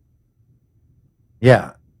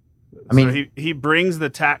yeah. I mean, so he brings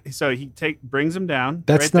so he brings him down.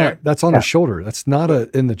 That's right that's on his shoulder. That's not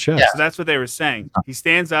in the chest. Yeah. So that's what they were saying. He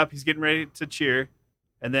stands up, he's getting ready to cheer,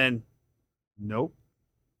 and then nope.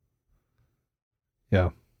 Yeah.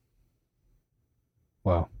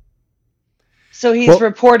 Wow. So he's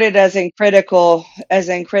reported as in critical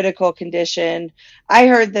condition. I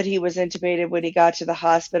heard that he was intubated when he got to the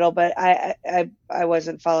hospital, but I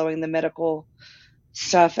wasn't following the medical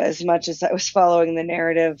stuff as much as I was following the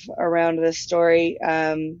narrative around this story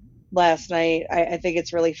last night. I think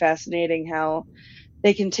it's really fascinating how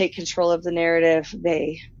they can take control of the narrative.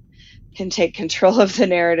 They can take control of the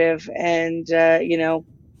narrative, and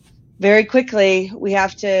very quickly we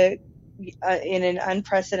have to, in an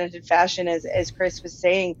unprecedented fashion, as Chris was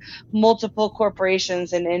saying, multiple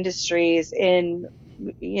corporations and industries in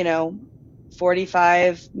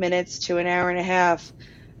 45 minutes to an hour and a half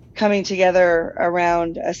coming together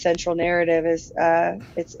around a central narrative is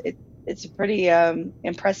it's a pretty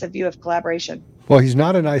impressive view of collaboration. Well, he's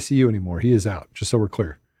not in ICU anymore. He is out, just so we're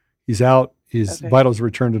clear. He's out. His Okay. vitals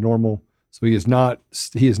returned to normal. So he is not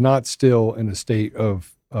still in a state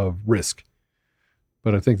of risk.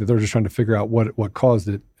 But I think that they're just trying to figure out what caused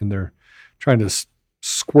it, and they're trying to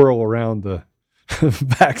squirrel around the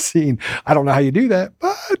vaccine. I don't know how you do that,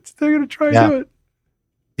 but they're going to try and do it.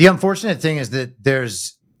 The unfortunate thing is that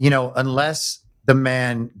there's, unless the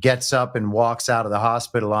man gets up and walks out of the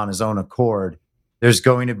hospital on his own accord, there's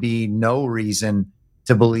going to be no reason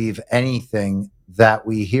to believe anything that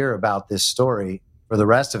we hear about this story for the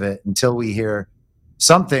rest of it until we hear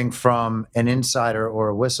something from an insider or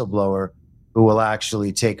a whistleblower who will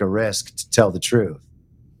actually take a risk to tell the truth,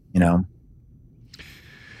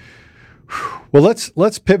 Well,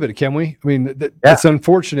 let's pivot, can we? I mean, it's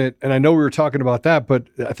unfortunate, and I know we were talking about that, but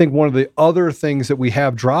I think one of the other things that we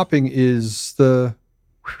have dropping is the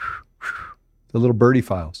little birdie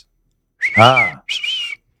files. I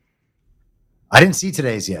didn't see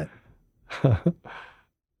today's yet.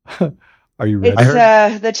 Are you ready?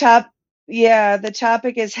 The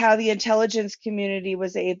topic is how the intelligence community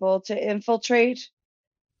was able to infiltrate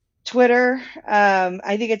Twitter.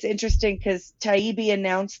 I think it's interesting because Taibbi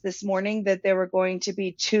announced this morning that there were going to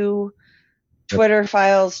be 2 Twitter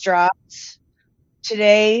files dropped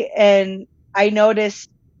today, and I noticed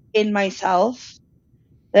in myself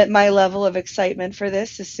that my level of excitement for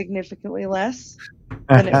this is significantly less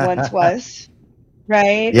than it once was.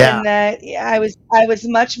 Right. Yeah. And that I was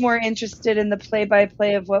much more interested in the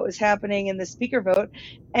play-by-play of what was happening in the speaker vote.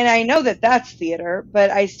 And I know that that's theater, but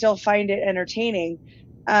I still find it entertaining.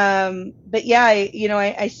 But yeah,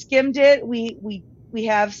 I skimmed it. We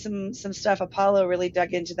have some stuff. Apollo really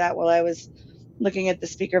dug into that while I was looking at the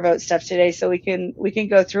speaker vote stuff today. So we can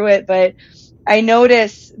go through it. But I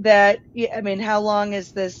noticed that, how long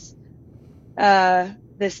is this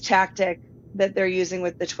tactic that they're using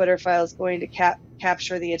with the Twitter files going to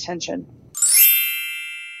capture the attention?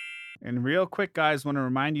 And real quick, guys, want to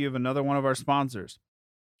remind you of another one of our sponsors.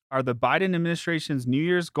 Are the Biden administration's New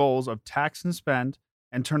Year's goals of tax and spend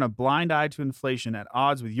and turn a blind eye to inflation at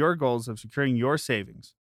odds with your goals of securing your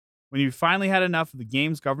savings? When you've finally had enough of the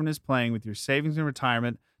games government is playing with your savings and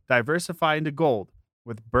retirement, diversify into gold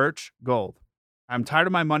with Birch Gold. I'm tired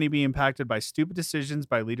of my money being impacted by stupid decisions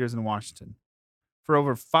by leaders in Washington. For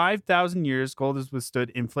over 5,000 years, gold has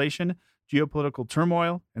withstood inflation, geopolitical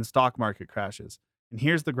turmoil, and stock market crashes. And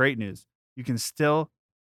here's the great news. You can still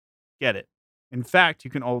get it. In fact,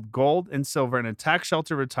 you can hold gold and silver in a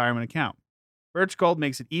tax-sheltered retirement account. Birch Gold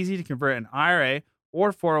makes it easy to convert an IRA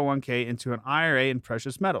or 401k into an IRA in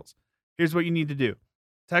precious metals. Here's what you need to do.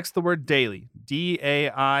 Text the word DAILY,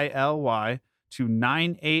 DAILY, to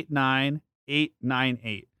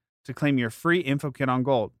 989898 to claim your free info kit on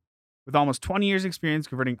gold. With almost 20 years experience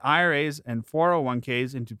converting IRAs and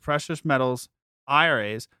 401ks into precious metals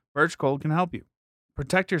IRAs, Birch Gold can help you.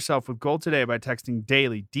 Protect yourself with gold today by texting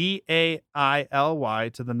DAILY, DAILY,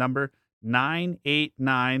 to the number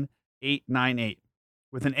 989898.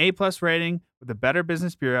 With an A+ rating, with the Better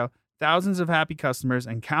Business Bureau, thousands of happy customers,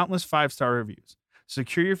 and countless 5-star reviews.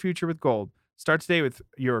 Secure your future with gold. Start today with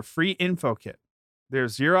your free info kit.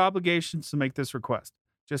 There's 0 obligations to make this request.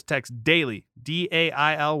 Just text DAILY,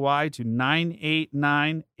 DAILY, to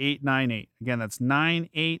 989898. Again, that's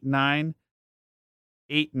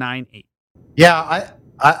 989898. Yeah,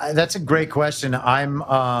 I that's a great question. I'm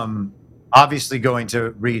obviously going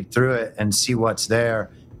to read through it and see what's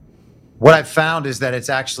there. What I've found is that it's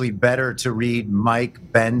actually better to read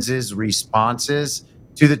Mike Benz's responses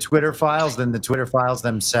to the Twitter files than the Twitter files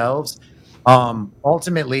themselves.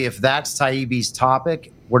 Ultimately, if that's Taibbi's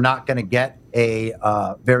topic, we're not going to get a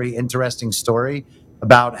very interesting story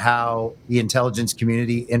about how the intelligence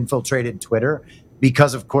community infiltrated Twitter,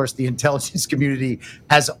 because, of course, the intelligence community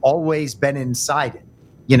has always been inside it,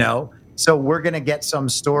 So we're going to get some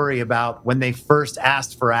story about when they first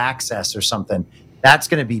asked for access or something. That's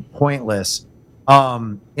going to be pointless.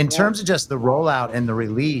 In terms of just the rollout and the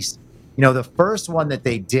release, the first one that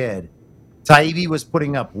they did, Taibbi was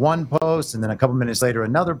putting up one post and then a couple minutes later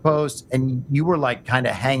another post, and you were like kind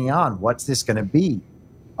of hanging on. What's this going to be?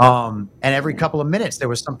 And every couple of minutes there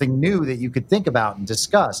was something new that you could think about and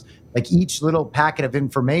discuss. Like each little packet of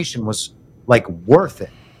information was like worth it.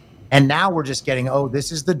 And now we're just getting,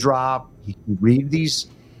 this is the drop. You read these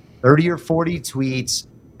 30 or 40 tweets,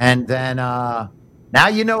 and then now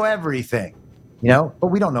you know everything, but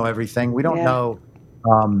we don't know everything. We don't know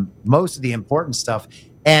most of the important stuff.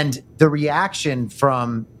 And the reaction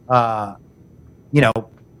from,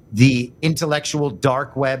 the intellectual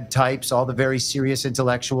dark web types, all the very serious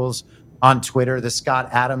intellectuals on Twitter, the Scott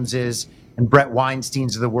Adamses and Brett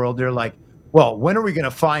Weinsteins of the world, they're like, well, when are we going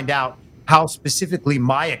to find out how specifically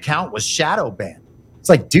my account was shadow banned? It's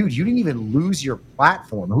like, dude, you didn't even lose your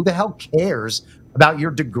platform. Who the hell cares about your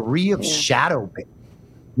degree of shadow ban?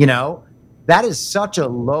 You know, that is such a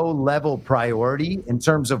low level priority in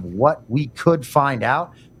terms of what we could find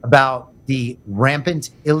out about the rampant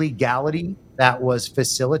illegality that was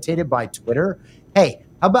facilitated by Twitter. Hey,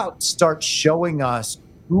 how about start showing us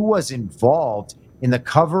who was involved in the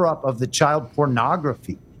cover up of the child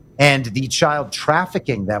pornography and the child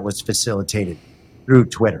trafficking that was facilitated through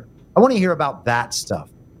Twitter? I want to hear about that stuff.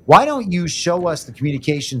 Why don't you show us the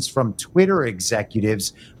communications from Twitter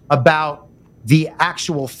executives about the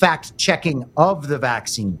actual fact checking of the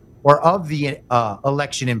vaccine or of the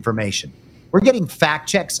election information? We're getting fact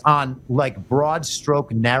checks on like broad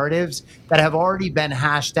stroke narratives that have already been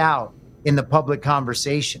hashed out in the public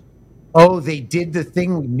conversation. Oh, they did the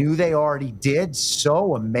thing we knew they already did.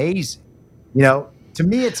 So amazing. You know, to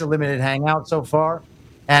me, it's a limited hangout so far.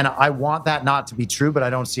 And I want that not to be true, but I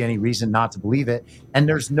don't see any reason not to believe it. And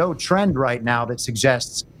there's no trend right now that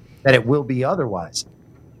suggests that it will be otherwise.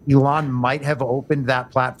 Elon might have opened that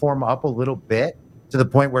platform up a little bit to the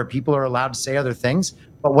point where people are allowed to say other things.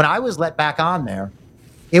 But when I was let back on there,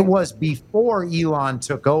 it was before Elon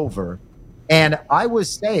took over. And I was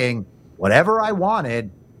saying whatever I wanted,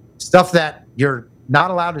 stuff that you're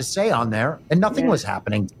not allowed to say on there, and nothing was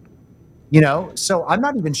happening. You know, so I'm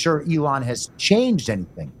not even sure Elon has changed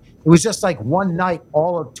anything. It was just like one night,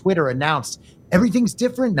 all of Twitter announced everything's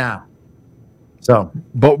different now. So,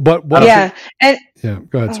 but what? Yeah, and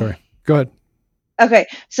go ahead. Sorry, go ahead. Okay,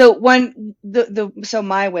 so so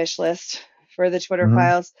my wish list for the Twitter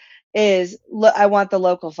files is I want the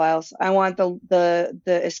local files. I want the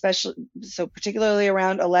especially so particularly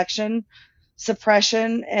around election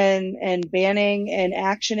suppression and banning and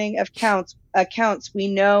actioning of accounts we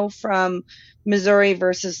know from Missouri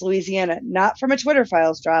versus Louisiana, not from a Twitter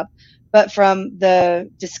files drop, but from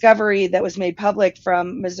the discovery that was made public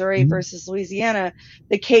from Missouri versus Louisiana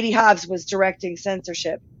that Katie Hobbs was directing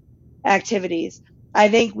censorship activities. I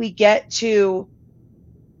think we get to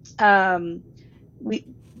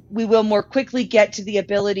we will more quickly get to the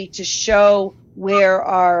ability to show where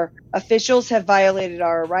our officials have violated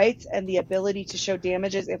our rights and the ability to show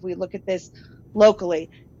damages if we look at this locally.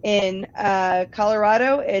 In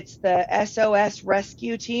Colorado, it's the SOS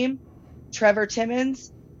rescue team, Trevor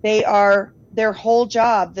Timmons. Their whole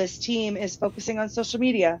job, this team, is focusing on social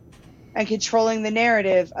media and controlling the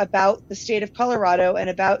narrative about the state of Colorado and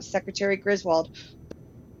about Secretary Griswold.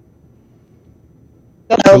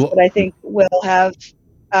 That I think will have...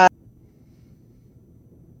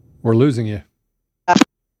 We're losing you.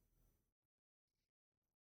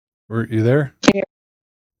 Were you there?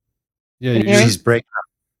 Yeah, she's breaking up.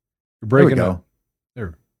 You're breaking up.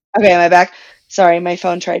 There. Okay, am I back? Sorry, my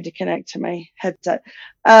phone tried to connect to my headset.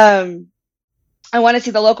 I want to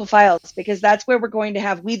see the local files because that's where we're going to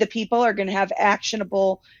have, we the people are going to have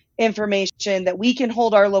actionable information that we can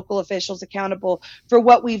hold our local officials accountable for.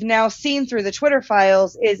 What we've now seen through the Twitter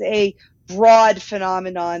files is a broad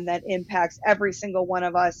phenomenon that impacts every single one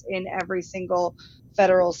of us in every single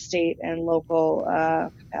federal, state, and local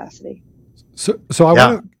capacity. So I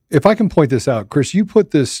want to, if I can point this out, Chris, you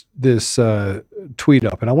put this tweet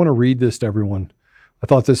up, and I want to read this to everyone. I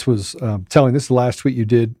thought this was telling. This is the last tweet you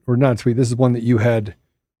did, or not a tweet. This is one that you had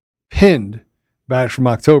pinned back from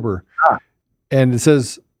October, and it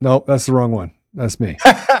says, "No, that's the wrong one. That's me."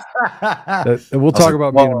 We'll talk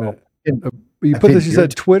about me in a minute. You put this. You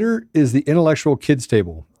said Twitter is the intellectual kids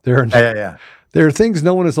table. There are things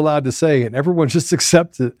no one is allowed to say, and everyone just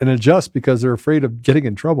accepts it and adjusts because they're afraid of getting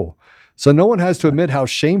in trouble. So no one has to admit how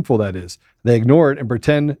shameful that is. They ignore it and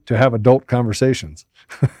pretend to have adult conversations.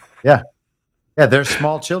 Yeah, there's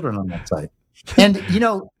small children on that site. And, you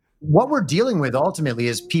know, what we're dealing with ultimately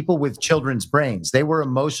is people with children's brains. They were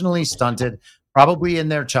emotionally stunted, probably in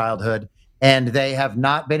their childhood, and they have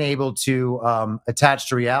not been able to attach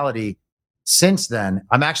to reality since then.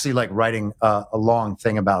 I'm actually like writing a long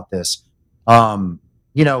thing about this.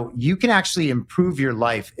 You know, you can actually improve your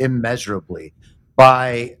life immeasurably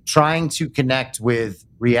by trying to connect with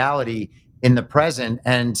reality in the present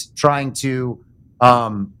and trying to,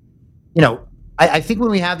 you know, I think when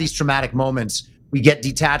we have these traumatic moments, we get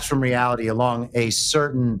detached from reality along a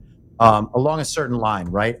certain line,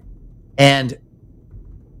 right? And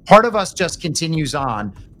part of us just continues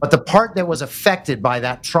on, but the part that was affected by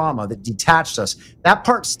that trauma that detached us, that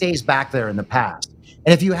part stays back there in the past.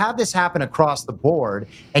 And if you have this happen across the board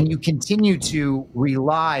and you continue to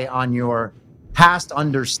rely on your past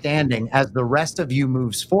understanding as the rest of you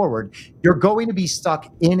moves forward, you're going to be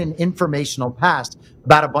stuck in an informational past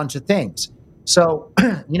about a bunch of things. So,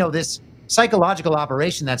 you know, this psychological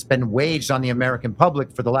operation that's been waged on the American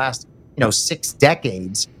public for the last 6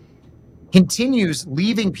 decades, continues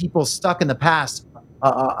leaving people stuck in the past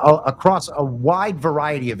across a wide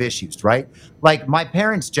variety of issues, right? Like my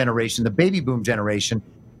parents' generation, the baby boom generation,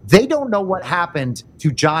 they don't know what happened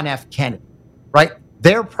to John F. Kennedy, right?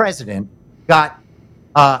 Their president got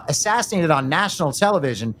assassinated on national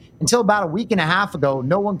television until about a week and a half ago.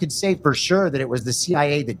 No one could say for sure that it was the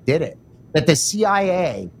CIA that did it, that the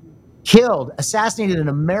CIA assassinated an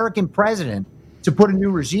American president to put a new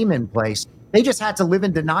regime in place. They just had to live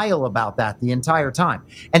in denial about that the entire time.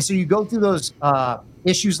 And so you go through those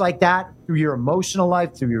issues like that, through your emotional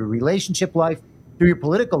life, through your relationship life, through your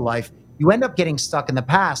political life, you end up getting stuck in the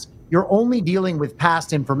past. You're only dealing with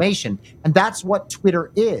past information. And that's what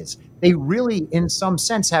Twitter is. They really, in some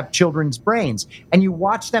sense, have children's brains. And you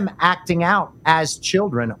watch them acting out as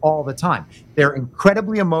children all the time. They're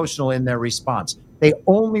incredibly emotional in their response. They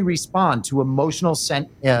only respond to emotional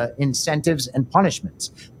incentives and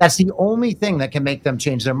punishments. That's the only thing that can make them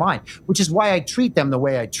change their mind, which is why I treat them the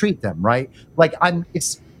way I treat them, right? Like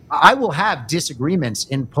I will have disagreements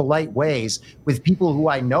in polite ways with people who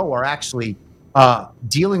I know are actually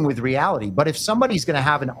dealing with reality. But if somebody's going to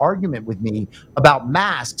have an argument with me about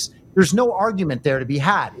masks, there's no argument there to be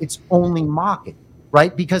had. It's only mocking,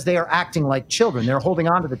 right? Because they are acting like children. They're holding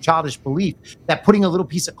on to the childish belief that putting a little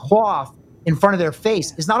piece of cloth in front of their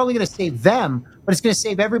face is not only going to save them, but it's going to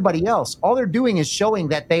save everybody else. All they're doing is showing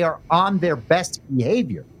that they are on their best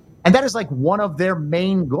behavior. And that is like one of their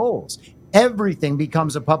main goals. Everything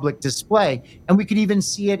becomes a public display. And we could even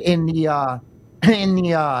see it in the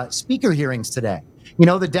speaker hearings today.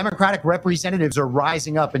 The Democratic representatives are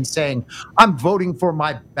rising up and saying, I'm voting for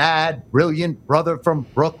my bad, brilliant brother from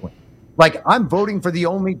Brooklyn. Like, I'm voting for the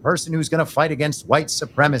only person who's going to fight against white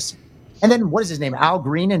supremacy. And then what is his name? Al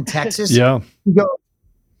Green in Texas. Yeah. He goes,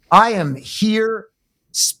 I am here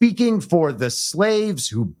speaking for the slaves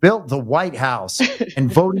who built the White House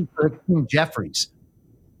and voting for King Jeffries.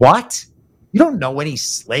 What? You don't know any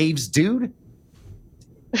slaves, dude.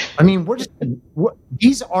 I mean,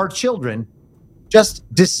 these are children just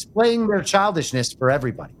displaying their childishness for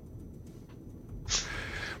everybody.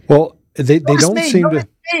 Well, they don't seem to.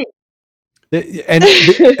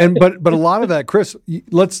 But a lot of that, Chris,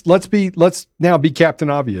 let's now be Captain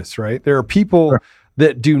Obvious, right? There are people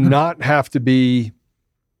that do not have to be.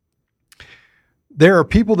 There are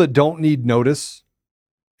people that don't need notice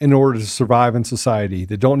in order to survive in society.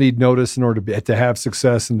 That don't need notice in order to have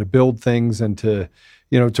success and to build things and to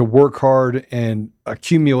work hard and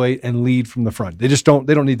accumulate and lead from the front. They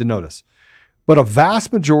don't need the notice. But a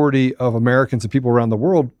vast majority of Americans and people around the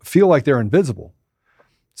world feel like they're invisible.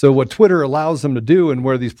 So what Twitter allows them to do and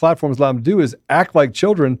where these platforms allow them to do is act like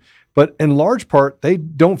children, but in large part, they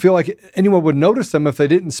don't feel like anyone would notice them if they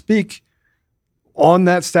didn't speak on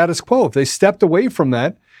that status quo. If they stepped away from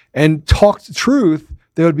that and talked truth,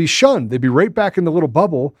 they would be shunned. They'd be right back in the little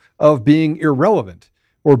bubble of being irrelevant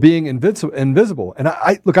or being invisible. And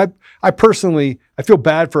I personally feel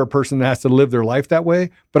bad for a person that has to live their life that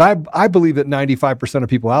way, but I believe that 95% of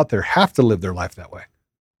people out there have to live their life that way.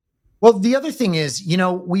 Well, the other thing is,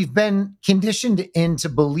 we've been conditioned into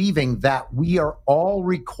believing that we are all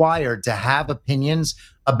required to have opinions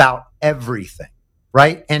about everything,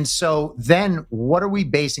 right? And so then what are we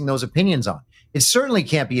basing those opinions on? It certainly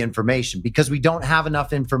can't be information because we don't have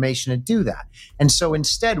enough information to do that. And so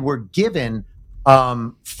instead we're given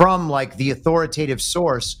from like the authoritative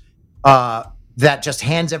source that just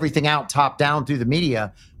hands everything out top down through the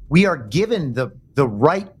media. We are given the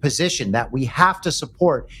right position that we have to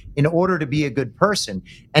support in order to be a good person.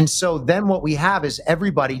 And so then what we have is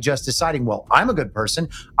everybody just deciding, well, I'm a good person.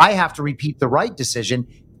 I have to repeat the right decision.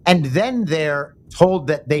 And then they're told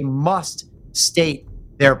that they must state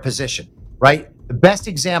their position, right? The best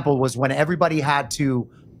example was when everybody had to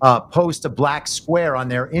post a black square on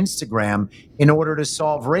their Instagram in order to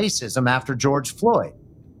solve racism after George Floyd.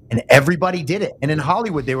 And everybody did it. And in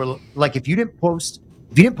Hollywood, they were like, if you didn't post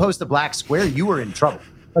the black square, you were in trouble.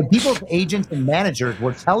 Like people's agents and managers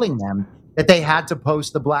were telling them that they had to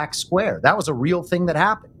post the black square. That was a real thing that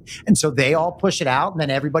happened. And so they all push it out. And then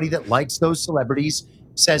everybody that likes those celebrities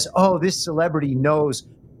says, oh, this celebrity knows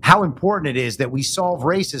how important it is that we solve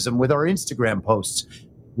racism with our Instagram posts.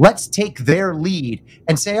 Let's take their lead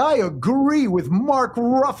and say, I agree with Mark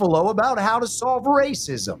Ruffalo about how to solve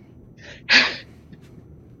racism.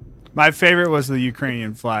 My favorite was the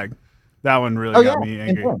Ukrainian flag. That one really got me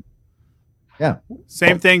angry. Yeah.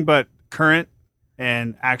 Same thing, but current,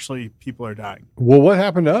 and actually people are dying. Well, what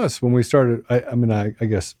happened to us when we started? I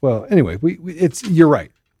guess, well, anyway, you're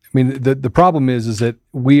right. I mean, the problem is that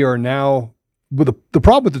we are now, the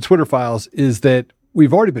problem with the Twitter files is that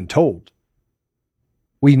we've already been told.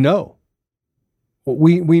 We know.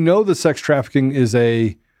 we know the sex trafficking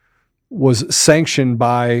was sanctioned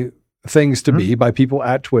by things to be, by people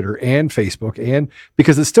at Twitter and Facebook, and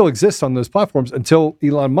because it still exists on those platforms until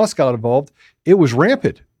Elon Musk got involved, it was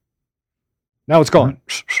rampant. Now it's gone.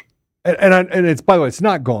 And it's, by the way, it's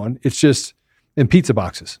not gone. It's just in pizza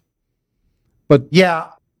boxes. But yeah.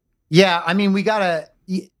 I mean,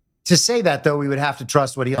 to say that, though, we would have to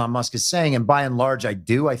trust what Elon Musk is saying. And by and large, I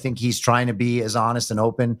do. I think he's trying to be as honest and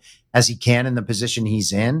open as he can in the position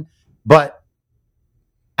he's in. But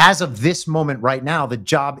as of this moment right now, the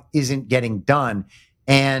job isn't getting done.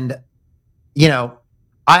 And,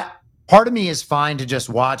 part of me is fine to just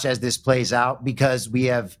watch as this plays out, because we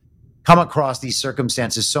have come across these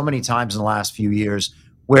circumstances so many times in the last few years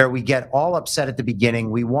where we get all upset at the beginning.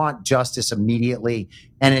 We want justice immediately.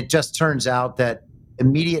 And it just turns out that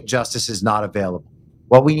immediate justice is not available.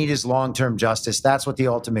 What we need is long-term justice. That's what the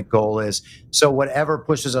ultimate goal is. So whatever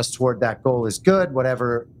pushes us toward that goal is good.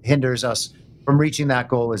 Whatever hinders us from reaching that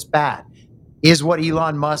goal is bad. Is what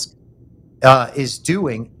Elon Musk is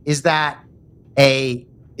doing, is that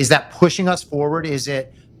pushing us forward? Is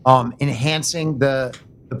it enhancing the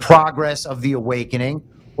progress of the awakening,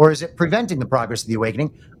 or is it preventing the progress of the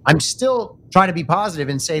awakening? I'm still trying to be positive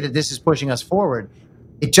and say that this is pushing us forward.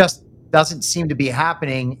 It just doesn't seem to be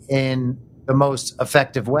happening in the most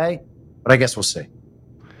effective way, but I guess we'll see.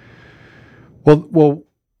 Well,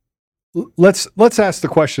 let's ask the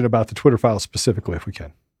question about the Twitter files specifically, if we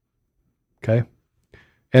can. Okay.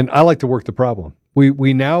 And I like to work the problem.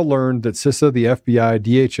 We now learned that CISA, the FBI,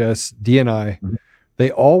 DHS, DNI, they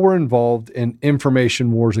all were involved in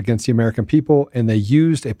information wars against the American people, and they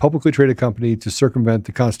used a publicly traded company to circumvent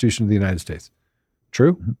the Constitution of the United States.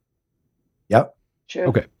 True? Yep. True.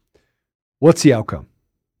 Okay. What's the outcome?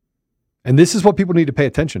 And this is what people need to pay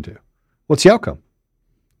attention to. What's the outcome?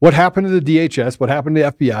 What happened to the DHS? What happened to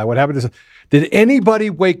the FBI? What happened to... Did anybody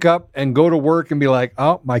wake up and go to work and be like,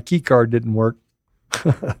 oh, my key card didn't work?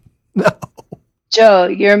 No. Joe,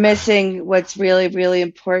 you're missing what's really, really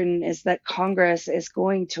important is that Congress is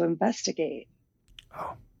going to investigate.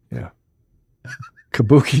 Oh, yeah.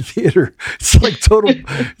 Kabuki theater. It's like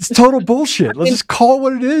total bullshit. Let's just call it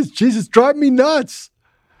what it is. Jesus, drive me nuts.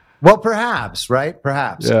 Well, perhaps, right?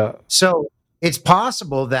 Perhaps. Yeah. So it's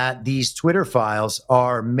possible that these Twitter files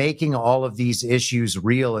are making all of these issues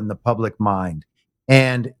real in the public mind.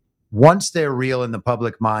 And once they're real in the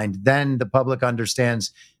public mind, then the public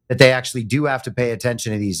understands that they actually do have to pay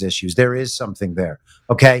attention to these issues. There is something there.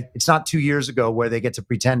 Okay. It's not 2 years ago where they get to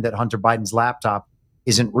pretend that Hunter Biden's laptop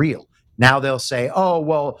isn't real. Now they'll say, oh,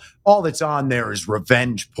 well, all that's on there is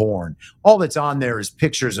revenge porn. All that's on there is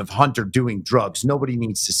pictures of Hunter doing drugs. Nobody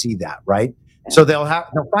needs to see that, right? So they'll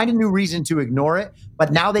find a new reason to ignore it,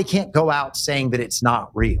 but now they can't go out saying that it's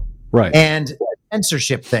not real. Right. And the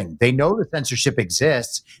censorship thing, they know the censorship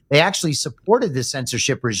exists. They actually supported the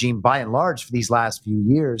censorship regime by and large for these last few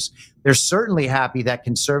years. They're certainly happy that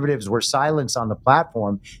conservatives were silenced on the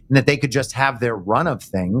platform and that they could just have their run of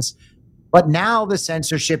things. But now the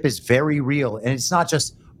censorship is very real. And it's not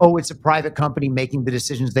just, oh, it's a private company making the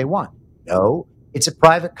decisions they want. No, it's a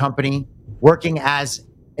private company working as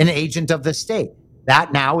an agent of the state.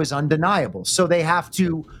 That now is undeniable. So they have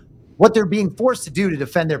to, what they're being forced to do to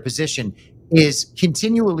defend their position is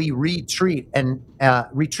continually retreat and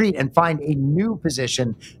find a new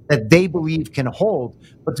position that they believe can hold.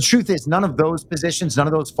 But the truth is, none of those positions, none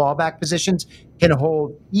of those fallback positions can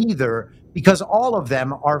hold either, because all of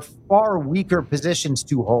them are far weaker positions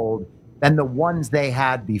to hold than the ones they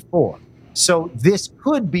had before. So this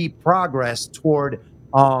could be progress toward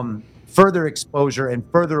further exposure and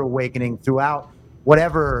further awakening throughout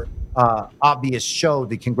whatever obvious show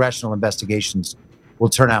the congressional investigations will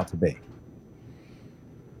turn out to be.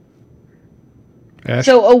 Ash?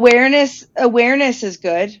 So awareness is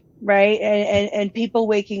good, right? And people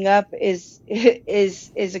waking up is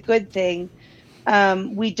a good thing.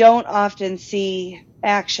 We don't often see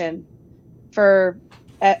action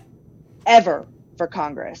ever for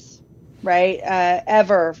Congress, right?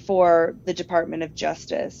 Ever for the Department of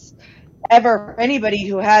Justice, ever for anybody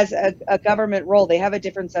who has a government role. They have a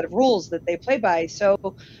different set of rules that they play by.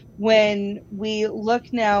 So when we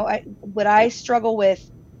look now, what I struggle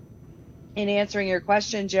with in answering your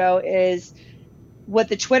question, Joe, is what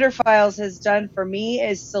the Twitter files has done for me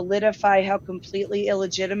is solidify how completely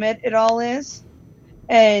illegitimate it all is,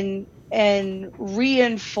 and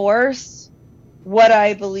reinforce what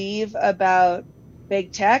I believe about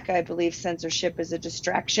big tech. I believe censorship is a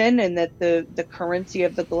distraction and that the currency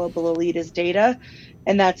of the global elite is data.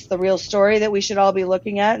 And that's the real story that we should all be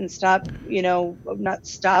looking at, and stop, not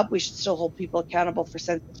stop. We should still hold people accountable for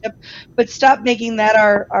censorship, but stop making that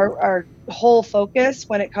our whole focus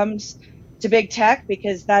when it comes to big tech,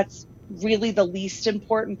 because that's really the least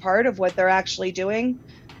important part of what they're actually doing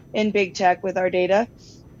in big tech with our data.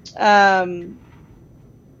 I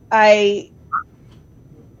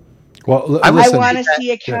want to see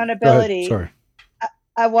accountability. Sorry.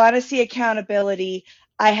 I want to see accountability.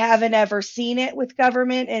 I haven't ever seen it with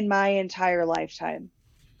government in my entire lifetime.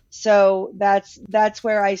 So that's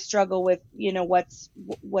where I struggle with, what's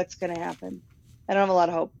going to happen. I don't have a lot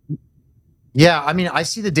of hope. Yeah, I mean, I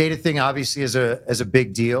see the data thing obviously as a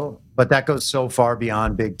big deal, but that goes so far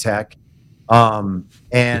beyond big tech. And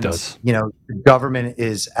it does. The government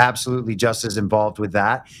is absolutely just as involved with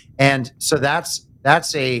that. And so that's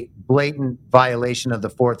a blatant violation of the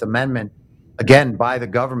Fourth Amendment, again, by the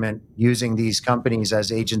government using these companies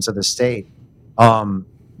as agents of the state.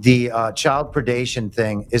 The child predation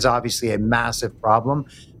thing is obviously a massive problem,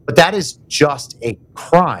 but that is just a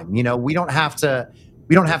crime. We don't have to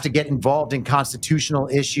get involved in constitutional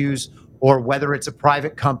issues or whether it's a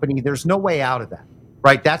private company. There's no way out of that,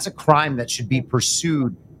 right? That's a crime that should be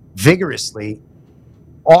pursued vigorously,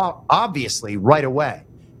 obviously, right away.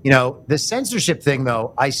 The censorship thing,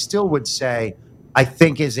 though, I still would say I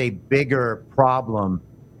think is a bigger problem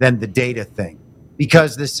than the data thing,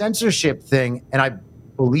 because the censorship thing, and I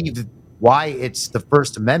believe why it's the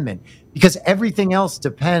First Amendment, because everything else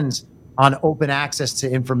depends on open access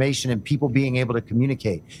to information and people being able to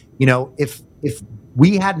communicate. If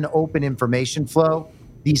we had an open information flow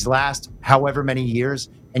these last however many years,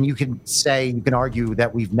 and you can argue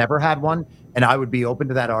that we've never had one, and I would be open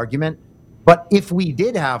to that argument. But if we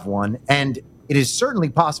did have one, and it is certainly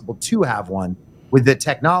possible to have one with the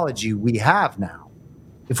technology we have now,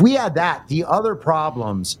 if we had that, the other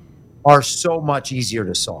problems are so much easier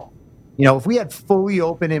to solve. If we had fully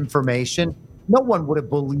open information, no one would have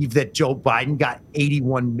believed that Joe Biden got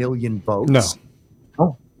 81 million votes. No.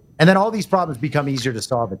 Oh. And then all these problems become easier to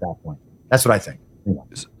solve at that point. That's what I think.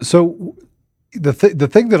 So the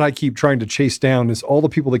thing that I keep trying to chase down is all the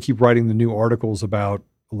people that keep writing the new articles about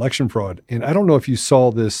election fraud. And I don't know if you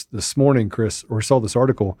saw this morning, Chris, or saw this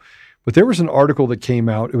article, but there was an article that came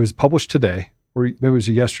out. It was published today, or maybe it was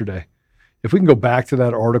yesterday. If we can go back to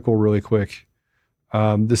that article really quick.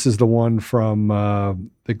 This is the one from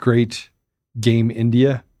the Great Game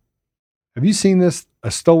India. Have you seen this?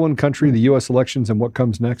 A Stolen Country, the U.S. Elections and What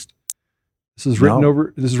Comes Next. This is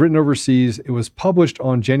written overseas. It was published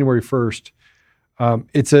on January 1st.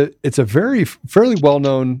 It's a fairly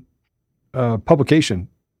well-known publication.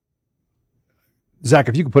 Zach,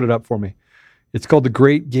 if you could put it up for me. It's called The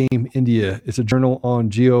Great Game India. It's a journal on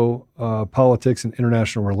geopolitics and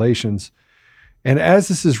international relations. And as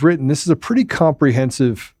this is written, this is a pretty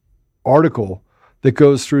comprehensive article that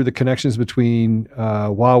goes through the connections between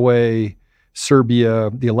Huawei, Serbia,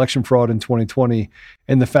 the election fraud in 2020,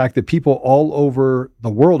 and the fact that people all over the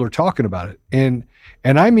world are talking about it. And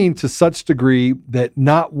I mean to such degree that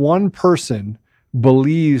not one person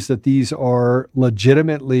believes that these are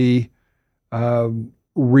legitimately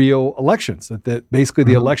real elections, that basically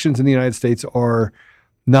the elections in the United States are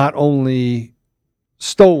not only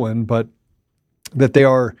stolen, but that they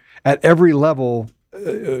are at every level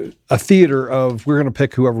a theater of we're going to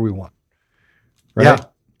pick whoever we want. Right?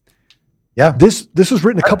 Yeah. This was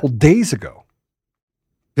written a couple days ago.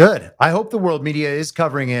 Good. I hope the world media is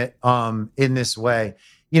covering it in this way.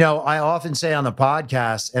 I often say on the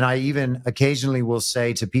podcast, and I even occasionally will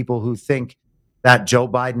say to people who think that Joe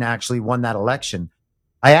Biden actually won that election,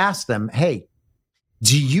 I ask them, hey,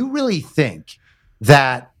 do you really think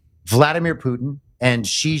that Vladimir Putin and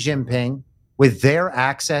Xi Jinping, with their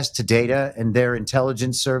access to data and their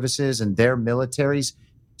intelligence services and their militaries,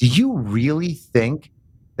 do you really think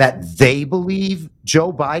that they believe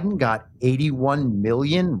Joe Biden got 81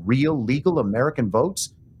 million real legal American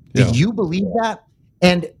votes? Do you believe that?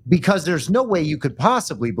 And because there's no way you could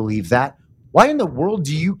possibly believe that, why in the world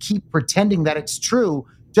do you keep pretending that it's true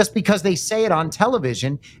just because they say it on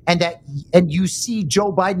television and you see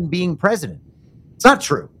Joe Biden being president? It's not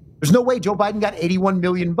true. There's no way Joe Biden got 81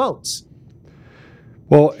 million votes.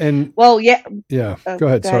 Go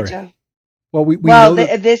ahead, Sorry. Joe. Well, we know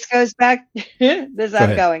this goes back.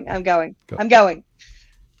 I'm going.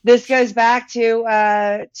 This goes back to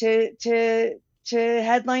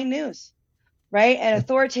headline news, right? And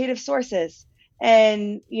authoritative sources.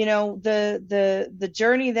 And the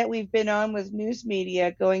journey that we've been on with news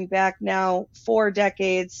media going back now 4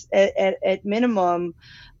 decades at minimum,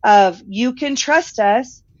 of you can trust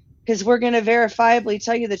us because we're going to verifiably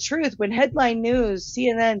tell you the truth. When headline news,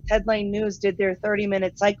 CNN's headline news did their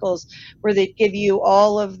 30-minute cycles where they'd give you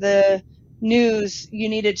all of the news you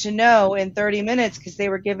needed to know in 30 minutes because they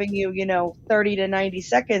were giving you, 30 to 90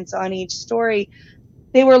 seconds on each story.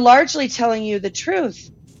 They were largely telling you the truth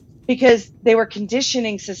because they were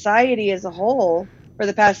conditioning society as a whole for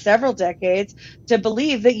the past several decades to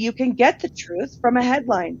believe that you can get the truth from a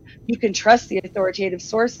headline. You can trust the authoritative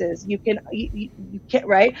sources. You can,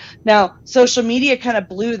 right? Now, social media kind of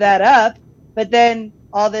blew that up, but then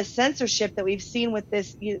all this censorship that we've seen with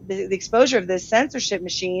this, the exposure of this censorship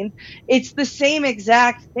machine, it's the same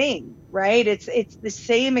exact thing, right? It's the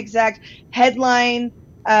same exact headline,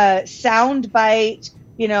 soundbite,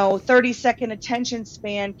 30-second attention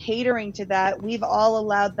span catering to that. We've all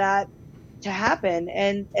allowed that to happen,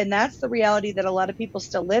 and that's the reality that a lot of people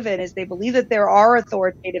still live in, is they believe that there are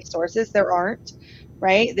authoritative sources. There aren't,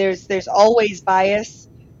 right? There's always bias.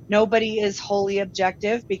 Nobody is wholly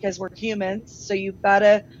objective because we're humans. So you've got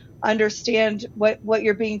to understand what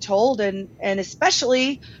you're being told, and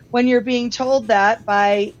especially when you're being told that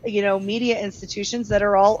by media institutions that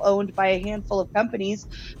are all owned by a handful of companies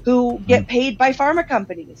who get paid by pharma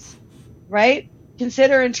companies, right?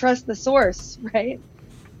 Consider and trust the source, right?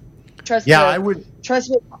 Trust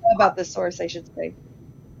about the source, I should say.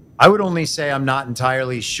 I would only say I'm not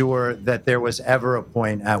entirely sure that there was ever a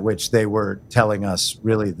point at which they were telling us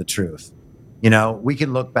really the truth. We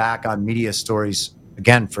can look back on media stories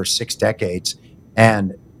again for 6 decades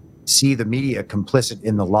and see the media complicit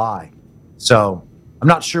in the lie. So I'm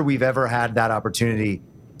not sure we've ever had that opportunity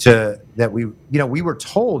we were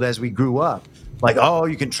told as we grew up, like, oh,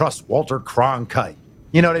 you can trust Walter Cronkite.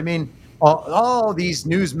 You know what I mean? All these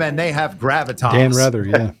newsmen, they have gravitas. Dan Rather,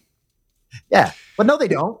 yeah. Yeah, but no, they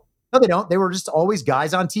don't. No, they don't. They were just always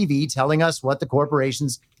guys on TV telling us what the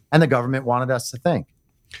corporations and the government wanted us to think.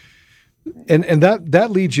 And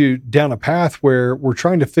that leads you down a path where we're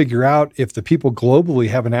trying to figure out if the people globally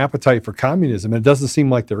have an appetite for communism. And it doesn't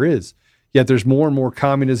seem like there is. Yet there's more and more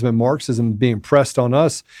communism and Marxism being pressed on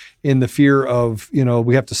us in the fear of,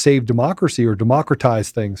 we have to save democracy or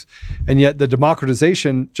democratize things. And yet the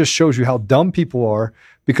democratization just shows you how dumb people are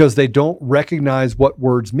because they don't recognize what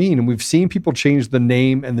words mean. And we've seen people change the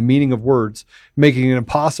name and the meaning of words, making it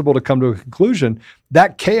impossible to come to a conclusion.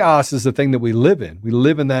 That chaos is the thing that we live in. We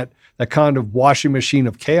live in that kind of washing machine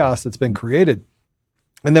of chaos that's been created.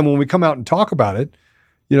 And then when we come out and talk about it,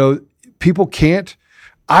 people can't.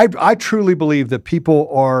 I truly believe that people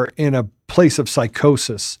are in a place of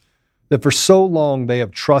psychosis, that for so long they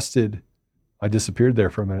have trusted. I disappeared there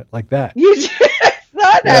for a minute, like that. You just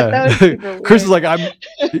thought that. Yeah. That was super Chris is like,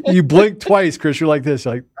 you blinked twice, Chris. You're like this.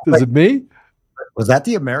 Like, is it me? Was that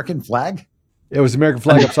the American flag? It was the American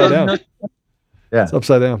flag upside down. Yeah, it's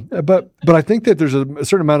upside down. But I think that there's a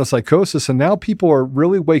certain amount of psychosis, and now people are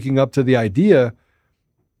really waking up to the idea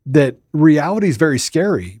that reality is very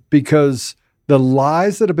scary because the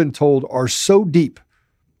lies that have been told are so deep,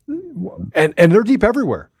 and they're deep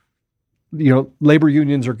everywhere. Labor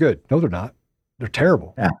unions are good. No, they're not. They're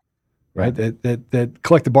terrible. Yeah. Right. That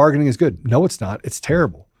collective bargaining is good. No, it's not. It's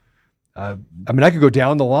terrible. I could go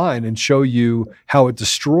down the line and show you how it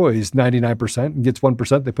destroys 99% and gets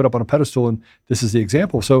 1% they put up on a pedestal. And this is the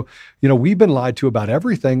example. So, we've been lied to about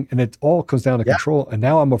everything, and it all comes down to control. And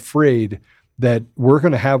now I'm afraid that we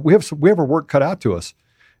have our work cut out to us.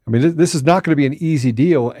 This is not going to be an easy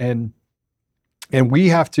deal. And we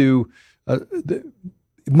have to,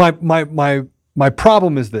 my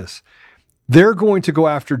problem is this. They're going to go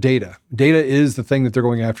after data. Data is the thing that they're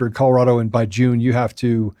going after in Colorado. And by June, you have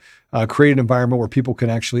to create an environment where people can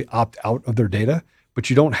actually opt out of their data, but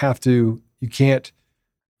you can't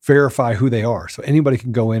verify who they are. So anybody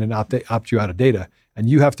can go in and opt you out of data. And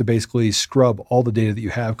you have to basically scrub all the data that you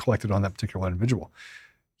have collected on that particular individual.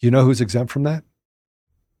 You know who's exempt from that?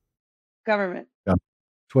 Government. Yeah.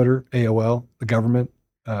 Twitter, AOL, the government,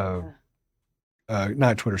 not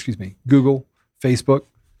Twitter, excuse me, Google, Facebook,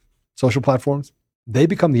 social platforms. They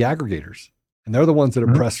become the aggregators, and they're the ones that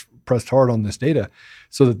are pressed hard on this data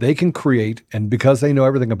so that they can create, and because they know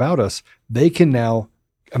everything about us, they can now,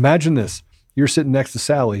 imagine this, you're sitting next to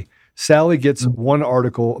Sally. Sally gets one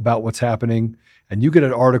article about what's happening, and you get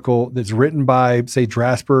an article that's written by, say,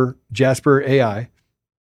 Jasper AI,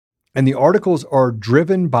 and the articles are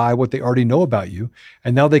driven by what they already know about you.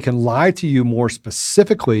 And now they can lie to you more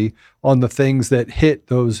specifically on the things that hit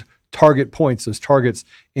those target points, those targets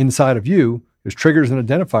inside of you. There's triggers and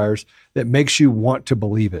identifiers that makes you want to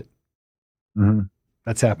believe it. Mm-hmm.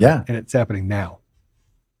 That's happening. Yeah. And it's happening now.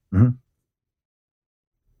 Mm-hmm.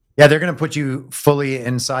 Yeah, they're going to put you fully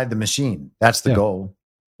inside the machine. That's the goal.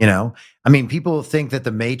 You know, I mean, people think that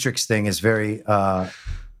the Matrix thing is very,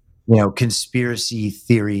 conspiracy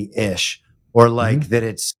theory-ish, or like that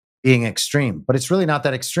it's being extreme, but it's really not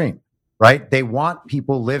that extreme, right? They want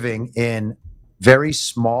people living in very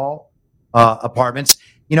small apartments.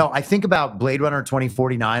 You know, I think about Blade Runner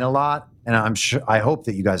 2049 a lot, and I hope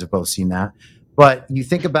that you guys have both seen that. But you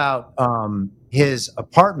think about his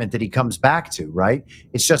apartment that he comes back to, right?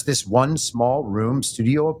 It's just this one small room,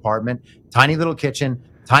 studio apartment, tiny little kitchen,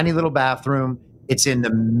 tiny little bathroom. It's in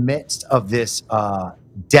the midst of this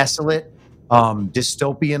desolate,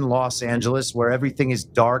 dystopian Los Angeles where everything is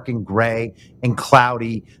dark and gray and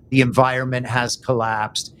cloudy. The environment has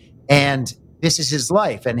collapsed. And this is his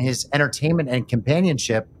life, and his entertainment and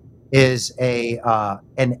companionship is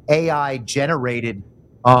an AI generated,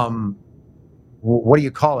 what do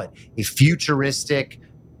you call it? A futuristic,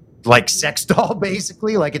 like, sex doll,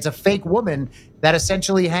 basically. Like, it's a fake woman that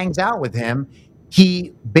essentially hangs out with him.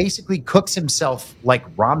 He basically cooks himself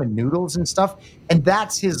like ramen noodles and stuff, and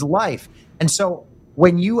that's his life. And so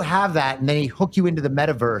when you have that, and then he hook you into the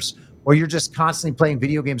metaverse, or you're just constantly playing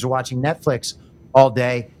video games or watching Netflix all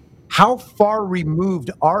day, how far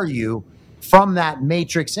removed are you from that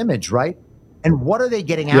Matrix image, right? And what are they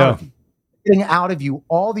getting out of you? Getting out of you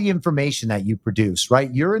all the information that you produce,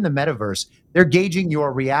 right? You're in the metaverse. They're gauging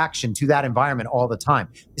your reaction to that environment all the time.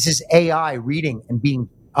 This is AI reading and being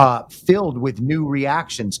filled with new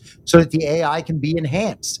reactions so that the AI can be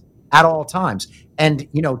enhanced at all times. And,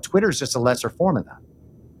 Twitter's just a lesser form of that.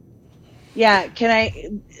 Yeah, can I,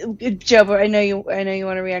 Joe? But I know you want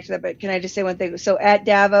to react to that. But can I just say one thing? So at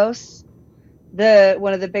Davos,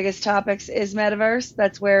 one of the biggest topics is metaverse.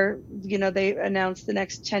 That's where they announce the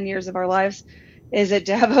next 10 years of our lives is at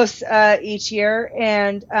Davos each year.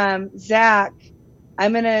 And Zach,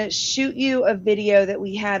 I'm gonna shoot you a video that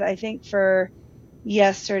we had, I think, for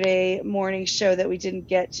yesterday morning show that we didn't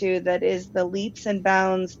get to. That is the leaps and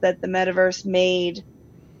bounds that the metaverse made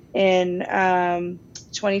in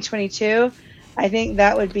 2022. I think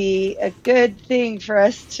that would be a good thing for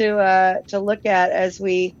us to look at as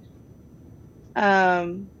we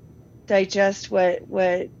digest what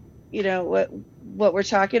we're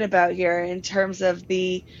talking about here in terms of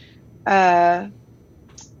the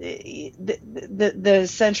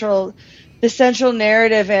central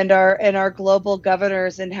narrative and our global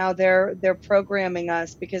governors and how they're programming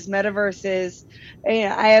us, because metaverse is,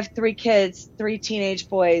 I have 3 kids, 3 teenage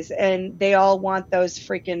boys, and they all want those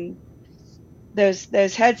freaking those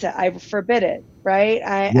headsets. I forbid it, right?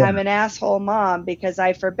 I'm an asshole mom because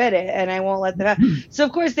I forbid it and I won't let them have. So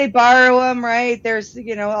of course they borrow them, right? There's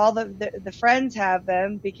all the friends have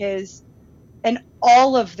them and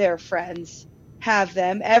all of their friends have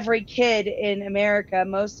them. Every kid in America,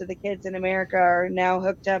 most of the kids in America are now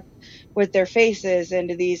hooked up with their faces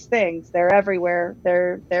into these things. They're everywhere.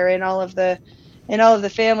 They're in all of the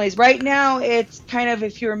families. Right now it's kind of,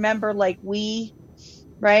 if you remember, like Wii,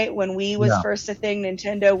 right? When Wii was first a thing,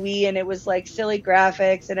 Nintendo Wii, and it was like silly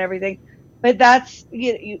graphics and everything. But that's,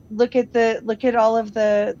 you look at all of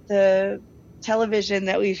the television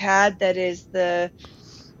that we've had that is the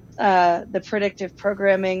predictive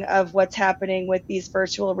programming of what's happening with these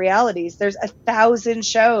virtual realities. There's 1,000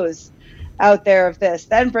 shows out there of this.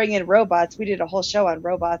 Then bring in robots. We did a whole show on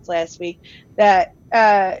robots last week that,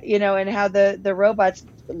 and how the robots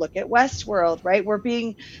look at Westworld, right? We're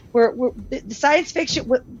the science fiction.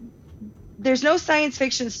 There's no science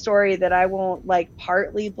fiction story that I won't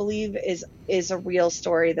partly believe is a real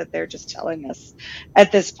story that they're just telling us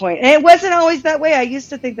at this point. And it wasn't always that way. I used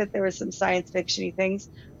to think that there was some science fiction-y things.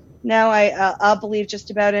 Now I'll believe just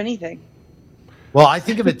about anything. Well, I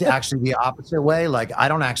think of it actually the opposite way. Like, I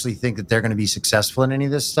don't actually think that they're going to be successful in any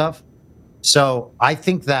of this stuff. So I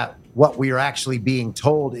think that what we are actually being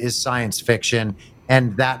told is science fiction,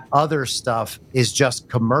 and that other stuff is just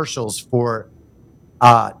commercials for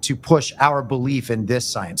to push our belief in this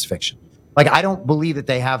science fiction. Like, I don't believe that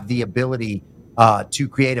they have the ability to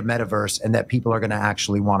create a metaverse and that people are going to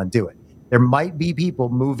actually want to do it. There might be people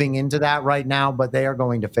moving into that right now, but they are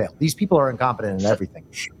going to fail. These people are incompetent in everything.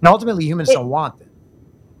 And ultimately, humans don't want it.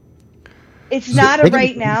 It's not a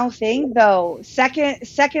right now thing, though.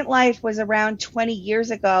 Second Life was around 20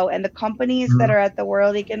 years ago, and the companies that are at the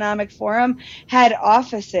World Economic Forum had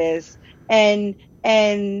offices and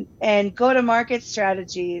go-to-market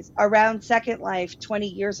strategies around Second Life 20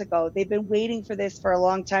 years ago. They've been waiting for this for a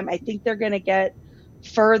long time. I think they're going to get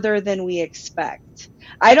further than we expect.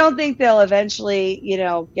 I don't think they'll eventually,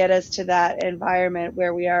 get us to that environment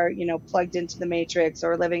where we are, plugged into the Matrix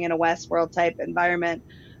or living in a Westworld type environment.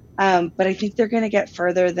 But I think they're going to get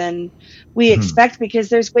further than we expect, because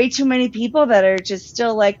there's way too many people that are just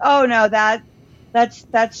still like, oh no, That's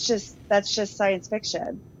just science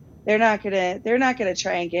fiction. They're not gonna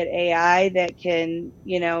try and get AI that can,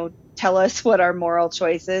 tell us what our moral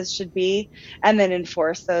choices should be and then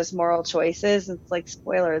enforce those moral choices. It's like,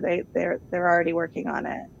 spoiler, they're already working on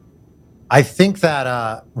it. I think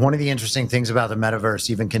that one of the interesting things about the metaverse,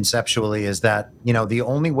 even conceptually, is that, the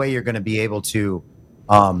only way you're going to be able to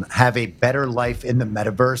have a better life in the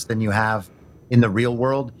metaverse than you have in the real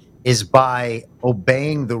world is by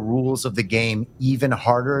obeying the rules of the game even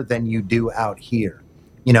harder than you do out here.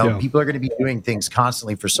 People are going to be doing things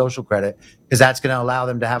constantly for social credit because that's going to allow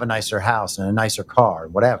them to have a nicer house and a nicer car,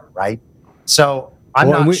 whatever, right? So I'm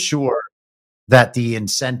not sure that the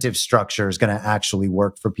incentive structure is going to actually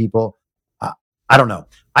work for people. I don't know.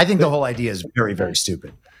 I think the whole idea is very, very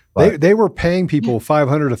stupid. They were paying people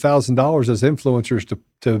 $500, $1,000 as influencers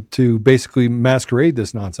to basically masquerade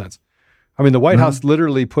this nonsense. I mean, the White House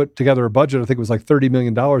literally put together a budget. I think it was like $30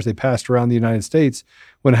 million they passed around the United States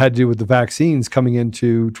when it had to do with the vaccines coming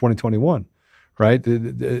into 2021, right?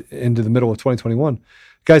 Into the middle of 2021.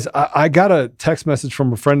 Guys, I got a text message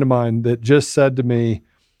from a friend of mine that just said to me,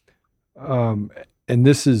 and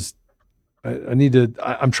this is,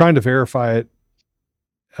 I'm trying to verify it,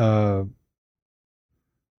 that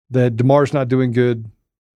DeMar's not doing good.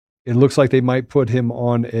 It looks like they might put him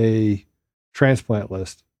on a transplant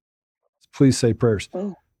list. Please say prayers.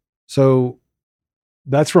 Oh. So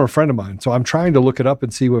that's from a friend of mine. So I'm trying to look it up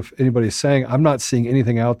and see what anybody's saying. I'm not seeing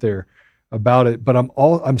anything out there about it, but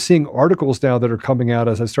I'm seeing articles now that are coming out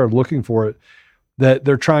as I started looking for it, that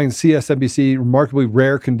they're trying CSNBC, remarkably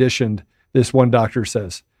rare conditioned, this one doctor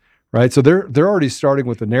says, right? So they're already starting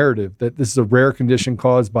with the narrative that this is a rare condition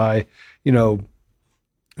caused by,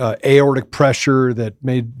 aortic pressure that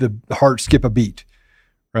made the heart skip a beat,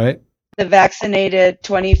 right? The vaccinated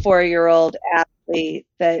 24-year-old athlete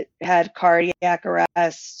that had cardiac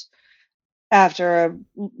arrest after a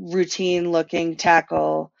routine-looking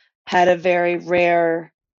tackle had a very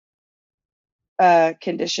rare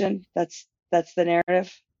condition. That's the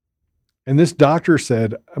narrative. And this doctor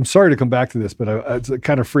said, I'm sorry to come back to this, but I was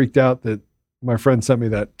kind of freaked out that my friend sent me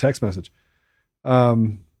that text message.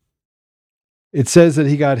 It says that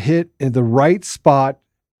he got hit in the right spot,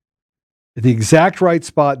 the exact right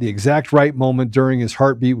spot, the exact right moment during his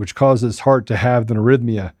heartbeat, which caused his heart to have an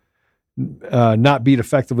arrhythmia, not beat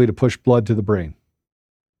effectively to push blood to the brain.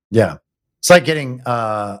 Yeah. It's like getting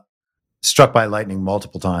struck by lightning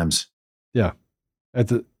multiple times. Yeah.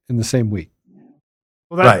 In the same week.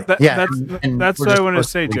 Well, that's what I want to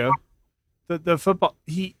say, Joe. The football,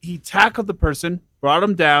 he tackled the person, brought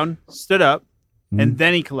him down, stood up, and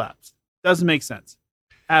then he collapsed. Doesn't make sense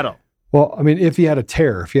at all. Well, I mean, if he had an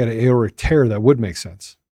aortic tear, that would make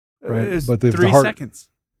sense, right? But the 3 seconds.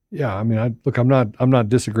 Yeah, I mean, I'm not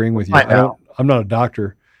disagreeing with you. I'm not a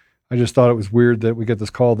doctor. I just thought it was weird that we get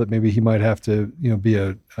this call that maybe he might have to, be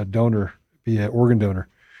a donor, be an organ donor.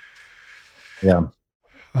 Yeah.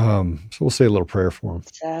 So we'll say a little prayer for him.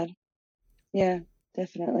 Sad. Yeah,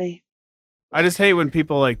 definitely. I just hate when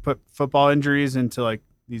people like put football injuries into like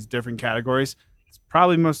these different categories. It's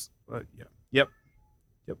probably most. Yep.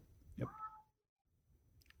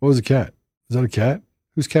 What was a cat? Is that a cat?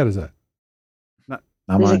 Whose cat is that?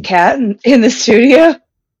 There's a cat in the studio.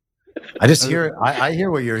 I just hear. I hear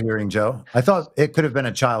what you're hearing, Joe. I thought it could have been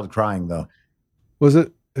a child crying, though. Was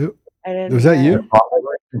it? Was that you?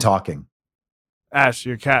 Talking. Ash,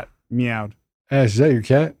 your cat meowed. Ash, is that your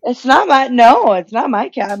cat? It's not my. No, it's not my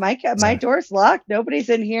cat. My door's locked. Nobody's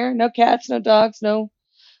in here. No cats. No dogs. No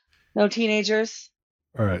teenagers.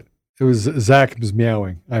 All right. It was Zach was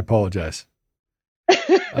meowing. I apologize.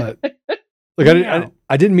 Look,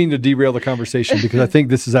 I didn't mean to derail the conversation because I think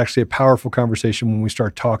this is actually a powerful conversation when we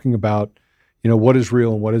start talking about, what is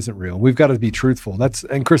real and what isn't real. We've got to be truthful.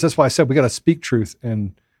 And Chris, that's why I said we got to speak truth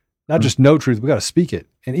and not just know truth. We got to speak it.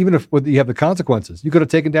 And even if you have the consequences, you could have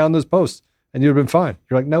taken down those posts and you'd have been fine.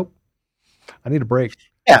 You're like, nope, I need a break.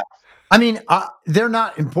 Yeah. I mean, they're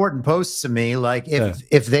not important posts to me. Like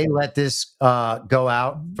if they let this go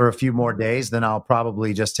out for a few more days, then I'll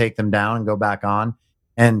probably just take them down and go back on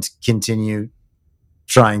and continue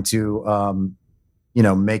trying to,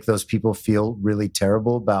 make those people feel really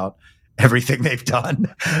terrible about everything they've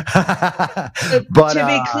done. But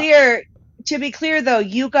to be clear, though,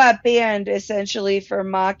 you got banned essentially for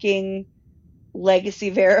mocking Legacy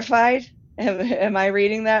Verified. Am I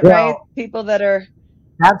reading that right? People that are.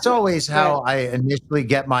 That's always how I initially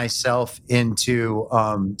get myself into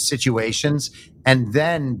situations, and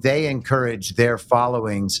then they encourage their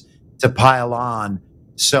followings to pile on.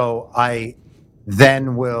 So I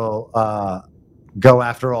then will go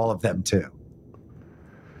after all of them too.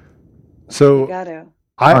 So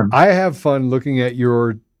I have fun looking at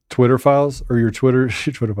your Twitter files or your Twitter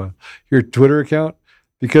account,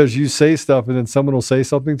 because you say stuff and then someone will say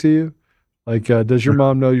something to you. Like, does your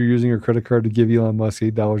mom know you're using your credit card to give Elon Musk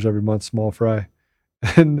 $8 every month, small fry?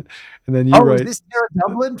 And then you write, is this Sarah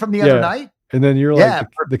Dublin from the other night? And then you're like,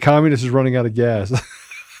 the communist is running out of gas.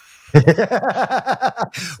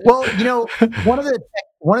 Well, one of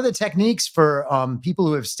the techniques for people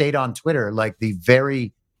who have stayed on Twitter, like the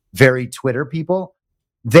very, very Twitter people,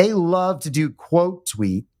 they love to do quote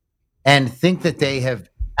tweet and think that they have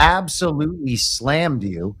absolutely slammed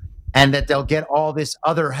you and that they'll get all this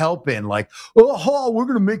other help in, like, oh, we're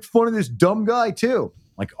going to make fun of this dumb guy too.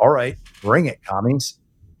 Like, all right, bring it, commies.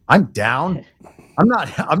 I'm down. I'm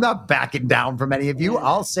not backing down from any of you.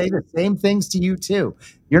 I'll say the same things to you too.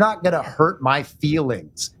 You're not going to hurt my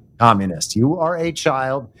feelings, communist. You are a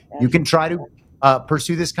child. You can try to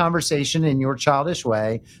pursue this conversation in your childish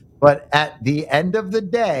way, but at the end of the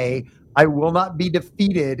day, I will not be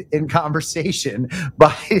defeated in conversation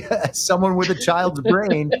by someone with a child's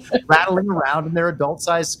brain rattling around in their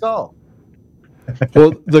adult-sized skull.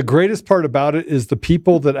 Well, the greatest part about it is the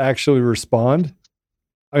people that actually respond.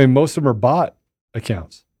 I mean, most of them are bot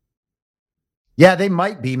accounts. Yeah, they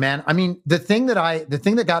might be, man. I mean, the thing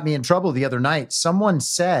that got me in trouble the other night, someone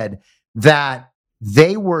said that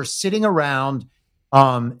they were sitting around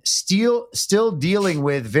still dealing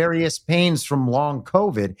with various pains from long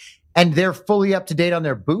COVID, and they're fully up to date on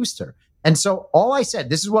their booster. And so all I said,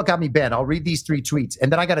 this is what got me banned. I'll read these 3 tweets, and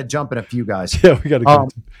then I got to jump in a few guys. Yeah, we got to go.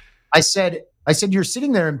 I said, you're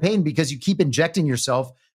sitting there in pain because you keep injecting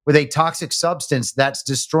yourself with a toxic substance that's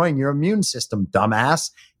destroying your immune system,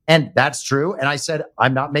 dumbass. And that's true. And I said,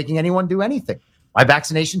 I'm not making anyone do anything. My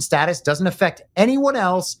vaccination status doesn't affect anyone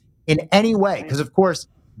else in any way. Because, of course,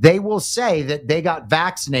 they will say that they got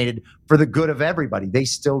vaccinated for the good of everybody. They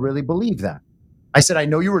still really believe that. I said, I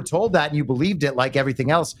know you were told that and you believed it like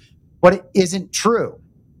everything else, but it isn't true.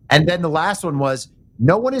 And then the last one was,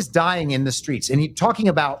 no one is dying in the streets. And he's talking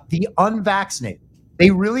about the unvaccinated. They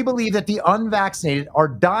really believe that the unvaccinated are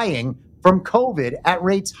dying from COVID at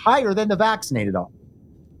rates higher than the vaccinated are.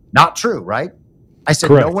 Not true, right? I said,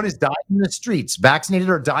 Correct. No one is dying in the streets. Vaccinated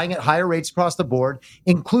are dying at higher rates across the board,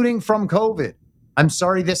 including from COVID. I'm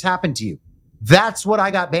sorry this happened to you. That's what I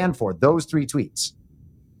got banned for, those 3 tweets.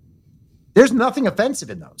 There's nothing offensive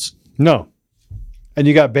in those. No. And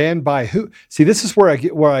you got banned by who? See, this is where I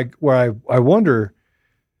wonder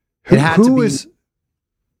who is.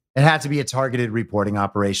 It had to be a targeted reporting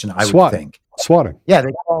operation, I would SWAT. think. Swatting. Yeah,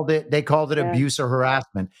 they called it abuse or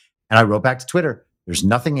harassment. And I wrote back to Twitter, there's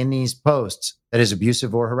nothing in these posts that is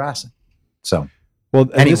abusive or harassing. So, well,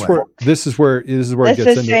 and anyway. this is where it gets into. That's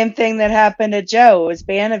the same thing that happened to Joe. It was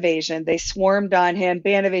ban evasion. They swarmed on him.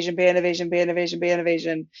 Ban evasion, ban evasion, ban evasion, ban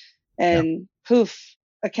evasion. And poof,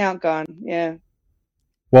 account gone. Yeah.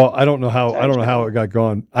 Well, I don't know how it got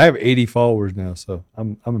gone. I have 80 followers now, so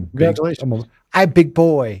I'm a big. I'm big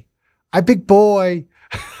boy.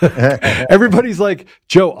 Everybody's like,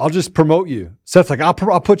 Joe, I'll just promote you. Seth's like, I'll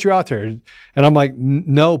put you out there, and I'm like,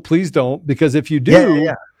 no, please don't, because if you do,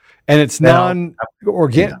 and it's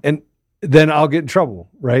non-organic, and then I'll get in trouble,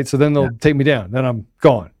 right? So then they'll take me down. Then I'm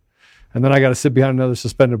gone, and then I got to sit behind another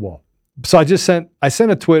suspended wall. So I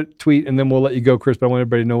sent a tweet, and then we'll let you go, Chris. But I want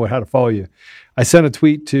everybody to know how to follow you. I sent a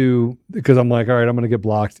tweet because I'm like, all right, I'm going to get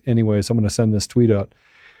blocked anyway, so I'm going to send this tweet out.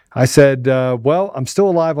 I said, well, I'm still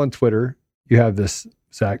alive on Twitter. You have this,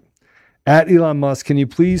 Zach. At Elon Musk, can I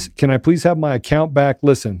please have my account back?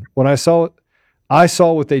 Listen, when I saw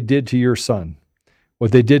what they did to your son.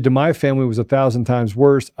 What they did to my family was 1,000 times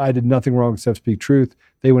worse. I did nothing wrong except speak truth.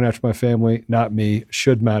 They went after my family, not me.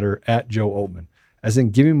 Should matter. At Joe Altman. As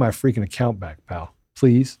in, give me my freaking account back, pal.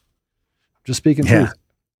 Please. I'm just speaking truth.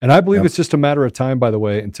 And I believe it's just a matter of time, by the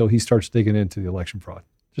way, until he starts digging into the election fraud.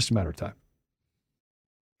 Just a matter of time.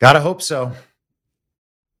 Gotta hope so.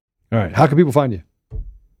 All right. How can people find you?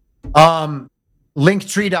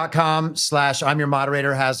 Linktree.com/I'm your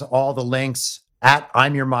moderator has all the links. At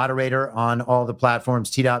I'm your moderator on all the platforms.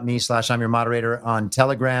 T.me/I'm your moderator on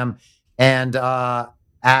Telegram. And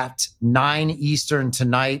at 9 Eastern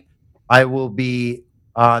tonight, I will be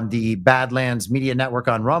on the Badlands Media Network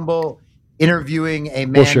on Rumble, interviewing a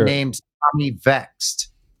man named Tommy Vexed,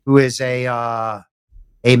 who is a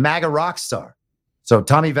MAGA rock star. So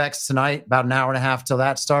Tommy Vexed tonight, about an hour and a half till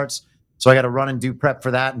that starts. So I got to run and do prep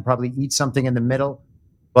for that and probably eat something in the middle.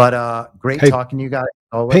 But great talking to you guys.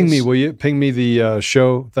 Always. Ping me, will you? Ping me the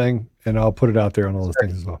show thing, and I'll put it out there on all the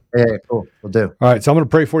things as well. Yeah, cool. We'll do. All right, so I'm going to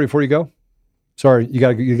pray for you before you go. Sorry, you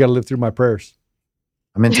got to live through my prayers.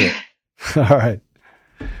 I'm into it. All right.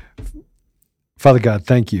 Father God,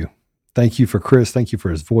 thank you. Thank you for Chris. Thank you for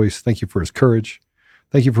his voice. Thank you for his courage.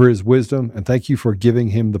 Thank you for his wisdom. And thank you for giving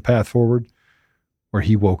him the path forward where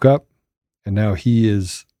he woke up. And now he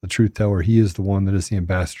is the truth teller. He is the one that is the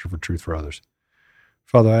ambassador for truth for others.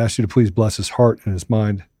 Father, I ask you to please bless his heart and his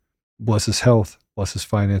mind, bless his health, bless his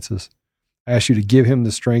finances. I ask you to give him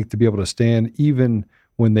the strength to be able to stand even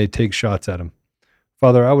when they take shots at him.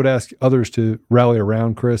 Father, I would ask others to rally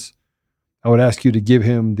around Chris. I would ask you to give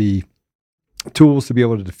him the tools to be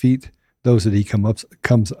able to defeat those that he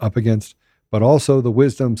comes up against, but also the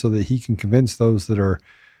wisdom so that he can convince those that are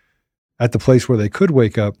at the place where they could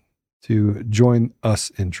wake up to join us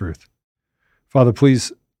in truth. Father,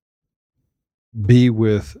 please be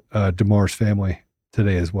with Damar's family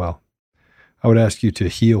today as well. I would ask you to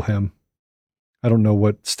heal him. I don't know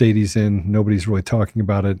what state he's in. Nobody's really talking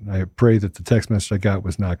about it. I pray that the text message I got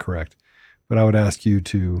was not correct, but I would ask you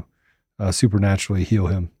to supernaturally heal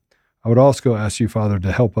him. I would also ask you, Father,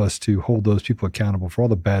 to help us to hold those people accountable for all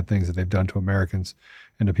the bad things that they've done to Americans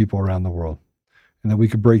and to people around the world, and that we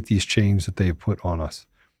could break these chains that they've put on us.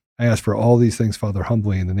 I ask for all these things, Father,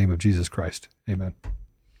 humbly in the name of Jesus Christ. Amen.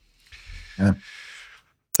 Yeah.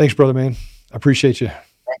 Thanks, brother, man. I appreciate you.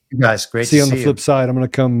 Thank you guys. Great see to you on see the flip side. I'm going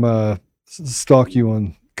to come stalk you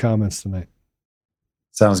on comments tonight.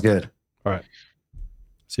 Sounds good. All right.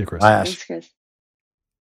 See you, Chris. Bye, Ash. Thanks, Chris.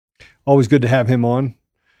 Always good to have him on.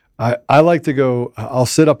 I like to go, I'll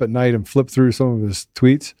sit up at night and flip through some of his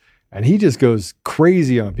tweets, and he just goes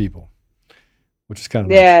crazy on people, which is kind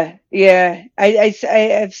of nice. Yeah.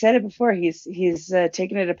 I've said it before. He's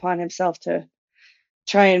taken it upon himself to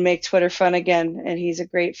try and make Twitter fun again, and he's a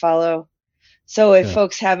great follow. So if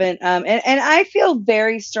folks haven't, and I feel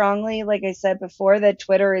very strongly, like I said before, that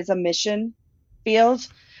Twitter is a mission field.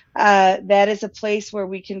 That is a place where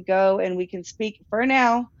we can go and we can speak for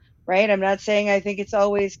now, right? I'm not saying I think it's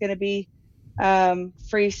always going to be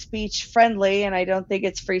free speech friendly, and I don't think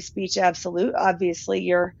it's free speech absolute. Obviously,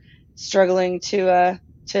 you're struggling to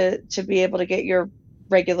be able to get your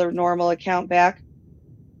regular normal account back.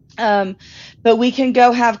 But we can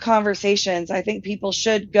go have conversations. I think people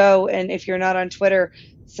should go, and if you're not on Twitter,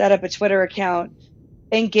 set up a Twitter account,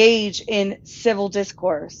 engage in civil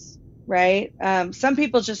discourse, right? Some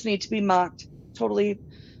people just need to be mocked. Totally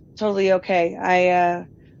okay.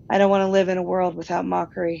 I don't want to live in a world without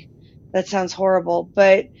mockery. That sounds horrible,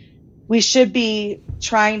 but we should be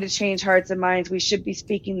trying to change hearts and minds. We should be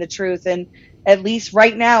speaking the truth. And at least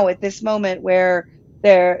right now, at this moment where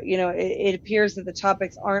it appears that the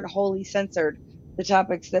topics aren't wholly censored, the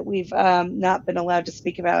topics that we've not been allowed to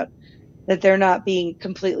speak about, that they're not being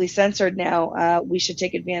completely censored now. We should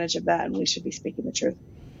take advantage of that, and we should be speaking the truth.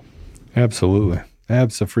 Absolutely.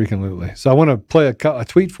 Abso-freaking-lutely. So I want to play a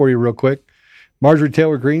tweet for you real quick. Marjorie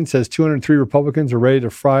Taylor Greene says 203 Republicans are ready to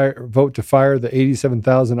vote to fire the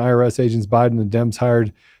 87,000 IRS agents Biden and Dems hired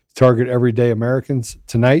to target everyday Americans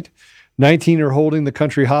tonight. 19 are holding the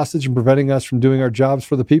country hostage and preventing us from doing our jobs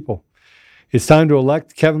for the people. It's time to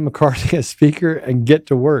elect Kevin McCarthy as Speaker and get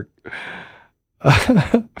to work.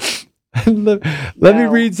 Let me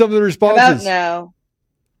read some of the responses. No.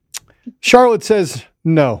 Charlotte says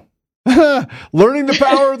no. Learning the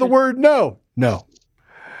power of the word no. No.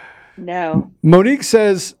 Monique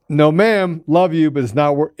says, no, ma'am, love you, but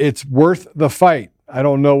it's worth the fight. I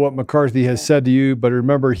don't know what McCarthy has said to you, but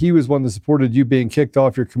remember, he was one that supported you being kicked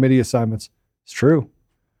off your committee assignments. It's true.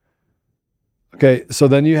 Okay, so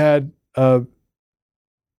then you had some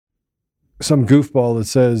goofball that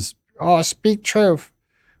says, oh, speak truth.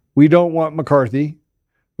 We don't want McCarthy.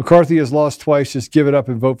 McCarthy has lost twice. Just give it up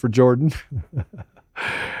and vote for Jordan.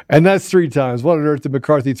 And that's 3 times. What on earth did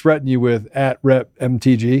McCarthy threaten you with at Rep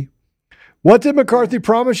MTG? What did McCarthy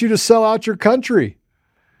promise you to sell out your country?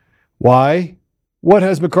 Why? What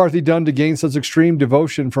has McCarthy done to gain such extreme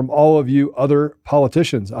devotion from all of you other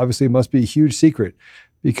politicians? Obviously, it must be a huge secret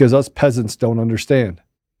because us peasants don't understand.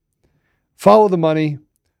 Follow the money.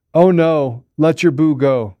 Oh, no. Let your boo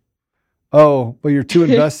go. Oh, but you're too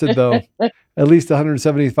invested, though. At least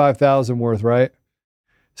 $175,000 worth, right?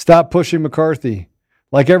 Stop pushing McCarthy.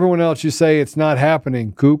 Like everyone else, you say it's not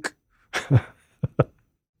happening, kook.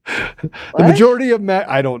 The majority of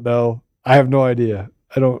I don't know. I have no idea.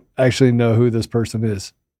 I don't actually know who this person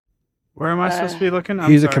is. Where am I supposed to be looking?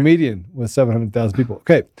 He's a comedian with 700,000 people.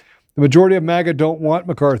 Okay. The majority of MAGA don't want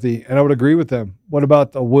McCarthy, and I would agree with them. What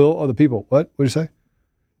about the will of the people? What did you say?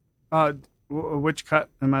 Which cut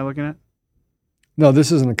am I looking at? No,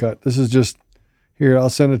 this isn't a cut. This is just, here, I'll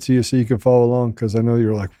send it to you so you can follow along because I know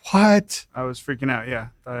you're like, what? I was freaking out. Yeah.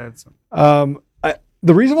 Thought I had some.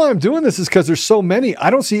 The reason why I'm doing this is because there's so many. I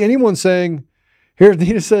don't see anyone saying, here,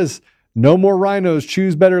 Nina says, no more rhinos,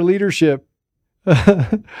 choose better leadership.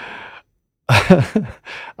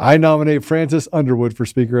 I nominate Francis Underwood for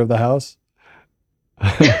Speaker of the House.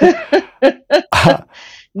 Hide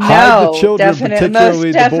the children, particularly most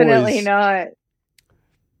the definitely boys.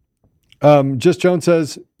 not. Just Jones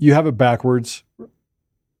says you have it backwards.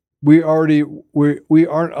 We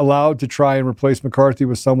aren't allowed to try and replace McCarthy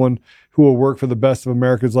with someone who will work for the best of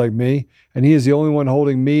Americans like me, and he is the only one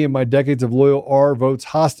holding me and my decades of loyal R votes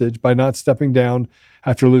hostage by not stepping down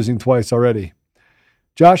after losing twice already.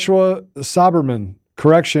 Joshua Soberman,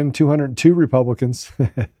 correction, 202 Republicans.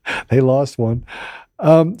 They lost one.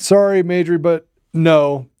 Sorry, Majorie, but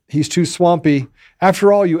no, he's too swampy.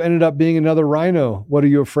 After all, you ended up being another rhino. What are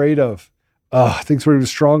you afraid of? Thinks we're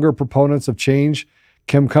stronger proponents of change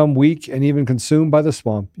can become weak and even consumed by the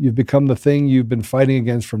swamp. You've become the thing you've been fighting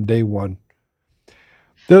against from day one.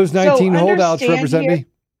 Those 19 holdouts represent me.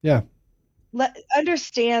 Yeah.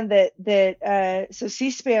 Understand that so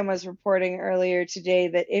C-SPAN was reporting earlier today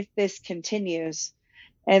that if this continues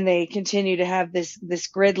and they continue to have this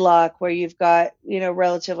gridlock where you've got,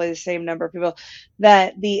 relatively the same number of people,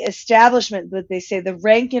 that the establishment, that they say the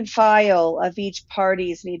rank and file of each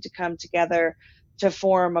parties need to come together to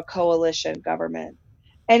form a coalition government.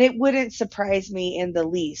 And it wouldn't surprise me in the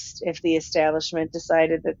least if the establishment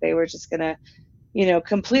decided that they were just going to,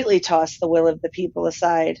 completely toss the will of the people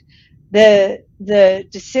aside. The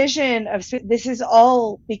decision of this is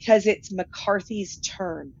all because it's McCarthy's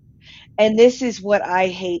turn. And this is what I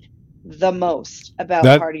hate the most about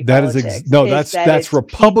party politics. That's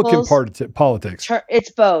Republican politics.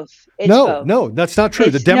 It's both. No, that's not true.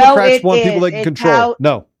 The Democrats want people they can control.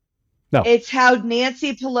 No. It's how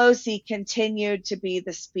Nancy Pelosi continued to be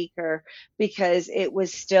the speaker because it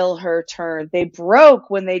was still her turn. They broke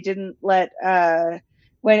when they didn't let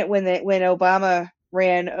when Obama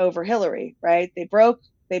ran over Hillary, right? They broke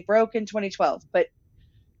in 2012, but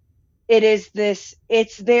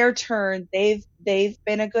it's their turn. They've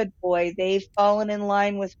been a good boy. They've fallen in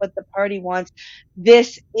line with what the party wants.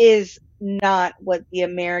 This is not what the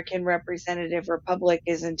American representative republic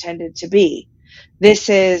is intended to be. This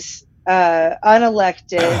is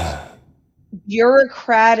unelected,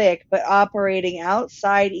 bureaucratic, but operating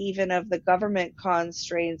outside even of the government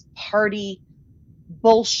constraints, party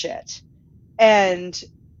bullshit. And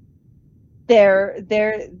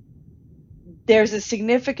there's a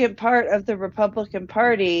significant part of the Republican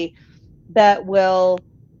Party that will,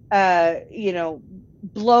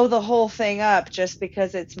 blow the whole thing up just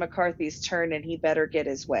because it's McCarthy's turn and he better get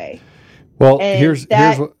his way. Well, and here's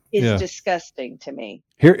disgusting to me.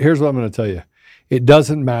 Here's what I'm going to tell you. It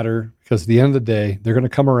doesn't matter because at the end of the day, they're going to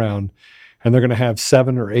come around and they're going to have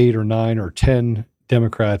 7 or 8 or 9 or 10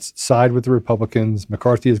 Democrats side with the Republicans.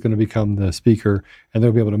 McCarthy is going to become the speaker, and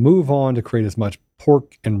they'll be able to move on to create as much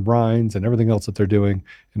pork and rinds and everything else that they're doing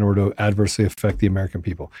in order to adversely affect the American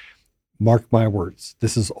people. Mark my words.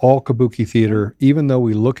 This is all kabuki theater, even though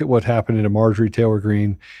we look at what happened to Marjorie Taylor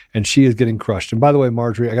Greene, and she is getting crushed. And by the way,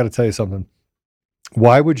 Marjorie, I got to tell you something.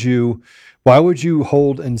 Why would you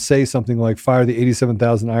hold and say something like fire the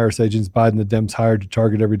 87,000 IRS agents Biden the Dems hired to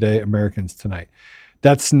target everyday Americans tonight?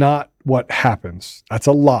 That's not what happens. That's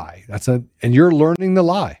a lie. And you're learning the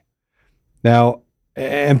lie. Now,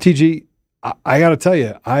 MTG, I got to tell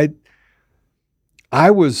you, I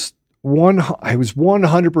was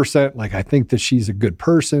 100% like, I think that she's a good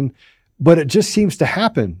person, but it just seems to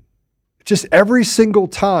happen. Just every single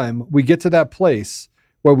time we get to that place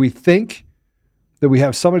where we think that we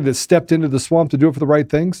have somebody that stepped into the swamp to do it for the right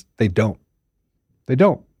things, they don't.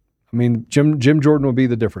 I mean, Jim Jordan will be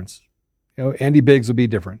the difference. Andy Biggs will be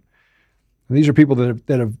different. And these are people that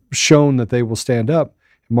have shown that they will stand up.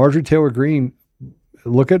 Marjorie Taylor Greene,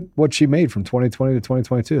 look at what she made from 2020 to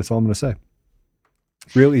 2022. That's all I'm going to say.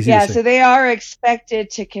 Real easy to say. So they are expected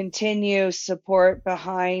to continue support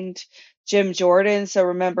behind Jim Jordan. So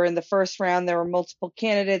remember, in the first round, there were multiple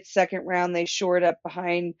candidates. Second round, they shored up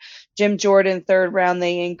behind Jim Jordan. Third round,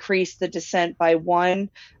 they increased the dissent by 1.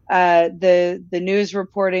 The news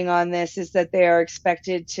reporting on this is that they are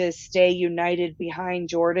expected to stay united behind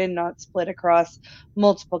Jordan, not split across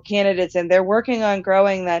multiple candidates. And they're working on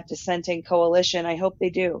growing that dissenting coalition. I hope they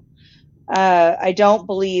do. I don't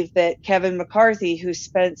believe that Kevin McCarthy, who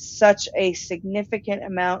spent such a significant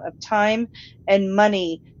amount of time and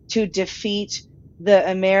money to defeat the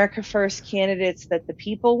America First candidates that the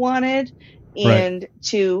people wanted, and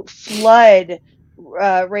to flood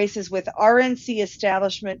races with RNC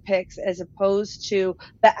establishment picks as opposed to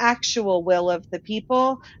the actual will of the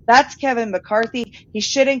people. That's Kevin McCarthy. He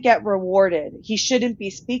shouldn't get rewarded. He shouldn't be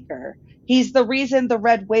speaker. He's the reason the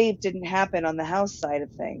red wave didn't happen on the House side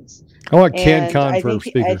of things. I want CanCon for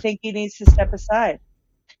speaker. I think he needs to step aside.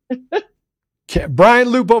 Brian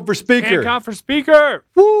Lupo for speaker. CanCon for speaker.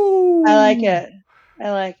 Woo! I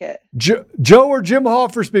like it. Joe or Jim Hall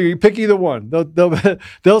for speaker. You pick either one.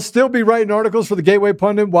 They'll still be writing articles for the Gateway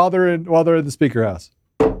Pundit while they're in the speaker house.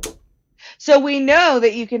 So we know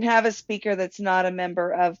that you can have a speaker that's not a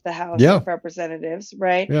member of the House of Representatives,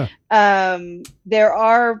 right? Yeah. There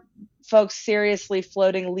are folks seriously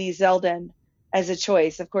floating Lee Zeldin as a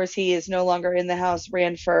choice. Of course, he is no longer in the House,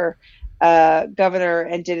 ran for governor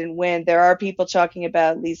and didn't win. There are people talking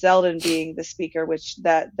about Lee Zeldin being the speaker, which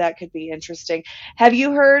that could be interesting. Have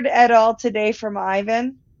you heard at all today from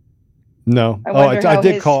Ivan? No. I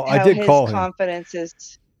did call him. Confidence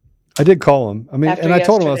is. I did call him. I mean, and I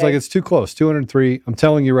told him, I was like, yesterday. it's too close. 203. I'm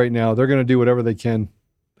telling you right now, they're going to do whatever they can.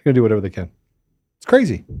 They're going to do whatever they can. It's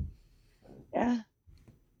crazy. Yeah.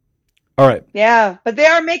 All right. Yeah, but they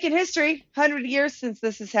are making history. 100 years since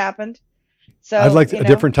this has happened. So I'd like a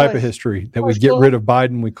different type of history, that we get rid of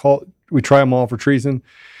Biden. We try them all for treason.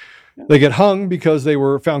 They get hung because they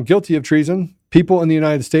were found guilty of treason. People in the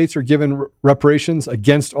United States are given reparations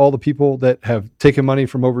against all the people that have taken money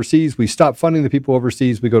from overseas. We stop funding the people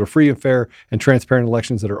overseas. We go to free and fair and transparent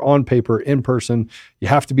elections that are on paper, in person. You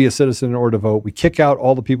have to be a citizen in order to vote. We kick out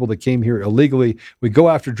all the people that came here illegally. We go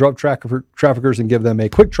after drug traffickers and give them a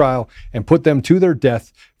quick trial and put them to their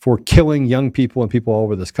death for killing young people and people all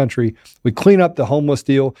over this country. We clean up the homeless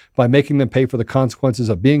deal by making them pay for the consequences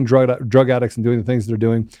of being drug addicts and doing the things they're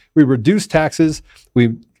doing. We reduce taxes.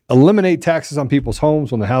 We eliminate taxes on people's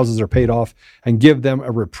homes when the houses are paid off and give them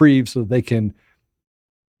a reprieve so that they can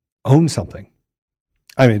own something.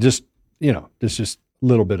 I mean, just a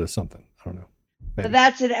little bit of something. I don't know. Maybe. But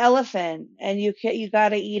that's an elephant, and you got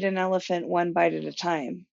to eat an elephant one bite at a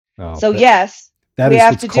time. Oh, so yes, we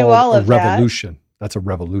have to do all of that. Revolution. That's a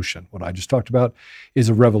revolution. What I just talked about is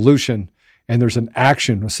a revolution, and there's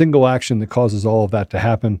a single action that causes all of that to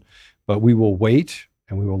happen. But we will wait,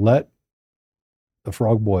 and we will let the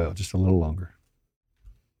frog boil just a little longer.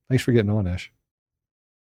 Thanks for getting on, Ash.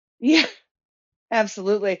 Yeah,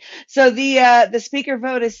 absolutely. So the speaker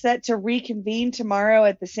vote is set to reconvene tomorrow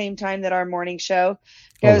at the same time that our morning show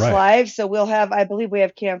goes live. So I believe we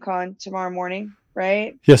have CamCon tomorrow morning,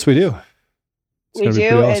 right? Yes, we do. We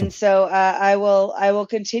do. Awesome. And so I will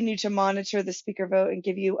continue to monitor the speaker vote and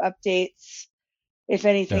give you updates if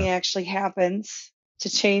anything actually happens to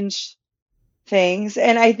change things.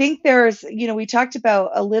 And I think there's, we talked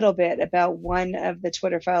about a little bit about one of the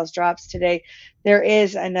Twitter files drops today. There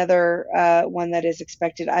is another one that is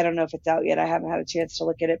expected. I don't know if it's out yet. I haven't had a chance to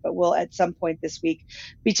look at it, but we'll at some point this week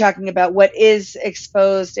be talking about what is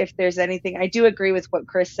exposed, if there's anything. I do agree with what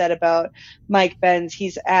Chris said about Mike Benz.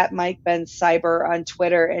 He's at Mike Benz Cyber on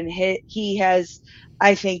Twitter, and he has,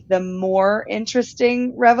 I think, the more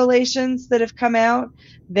interesting revelations that have come out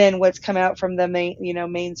than what's come out from the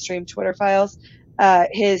mainstream Twitter files.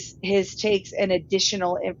 His takes and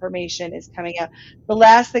additional information is coming out. The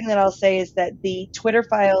last thing that I'll say is that the Twitter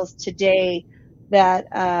files today that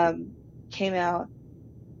came out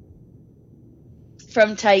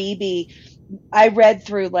from Taibbi, I read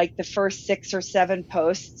through like the first 6 or 7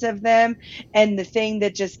 posts of them, and the thing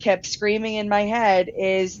that just kept screaming in my head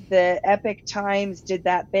is the Epic Times did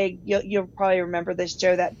that big, you'll probably remember this,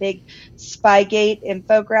 Joe, that big Spygate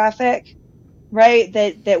infographic, right?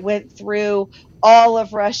 That went through all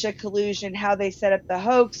of Russia collusion, how they set up the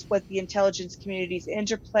hoax, what the intelligence community's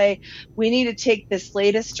interplay. We need to take this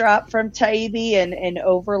latest drop from Taibbi and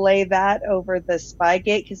overlay that over the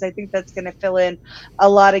Spygate, because I think that's going to fill in a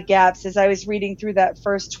lot of gaps. As I was reading through that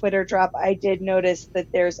first Twitter drop, I did notice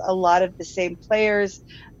that there's a lot of the same players,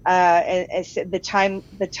 and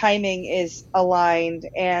the timing is aligned,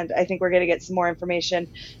 and I think we're going to get some more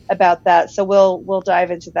information about that. So we'll dive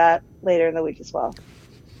into that later in the week as well.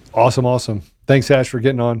 Awesome. Thanks, Ash, for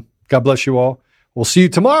getting on. God bless you all. We'll see you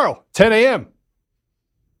tomorrow, 10 a.m.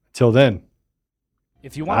 Till then.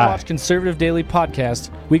 If you want to watch Conservative Daily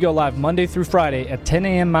Podcast, we go live Monday through Friday at 10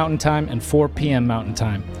 a.m. Mountain Time and 4 p.m. Mountain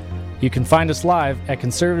Time. You can find us live at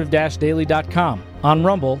conservative-daily.com, on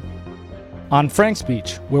Rumble, on Frank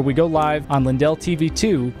Speech, where we go live on Lindell TV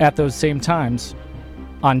 2 at those same times,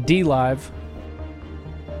 on DLive,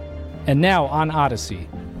 and now on Odyssey.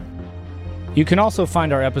 You can also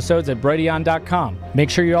find our episodes at Brighteon.com. Make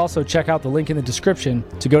sure you also check out the link in the description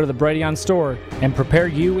to go to the Brighteon store and prepare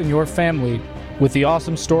you and your family with the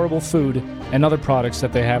awesome storable food and other products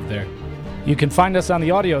that they have there. You can find us on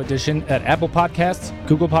the audio edition at Apple Podcasts,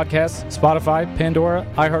 Google Podcasts, Spotify, Pandora,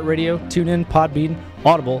 iHeartRadio, TuneIn, Podbean,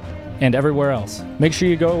 Audible, and everywhere else. Make sure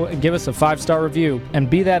you go and give us a 5-star review and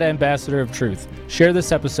be that ambassador of truth. Share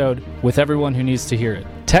this episode with everyone who needs to hear it.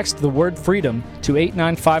 Text the word freedom to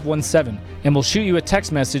 89517 and we'll shoot you a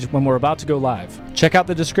text message when we're about to go live. Check out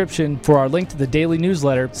the description for our link to the daily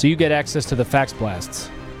newsletter so you get access to the fax blasts.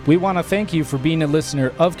 We want to thank you for being a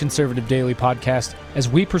listener of Conservative Daily Podcast as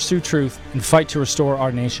we pursue truth and fight to restore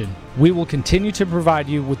our nation. We will continue to provide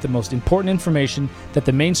you with the most important information that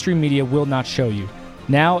the mainstream media will not show you.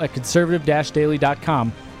 Now at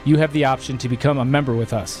conservative-daily.com, you have the option to become a member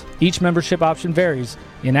with us. Each membership option varies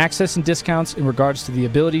in access and discounts in regards to the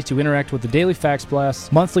ability to interact with the daily fax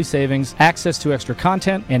blasts, monthly savings, access to extra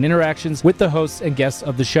content, and interactions with the hosts and guests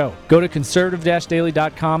of the show. Go to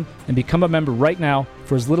conservative-daily.com and become a member right now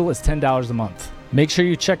for as little as $10 a month. Make sure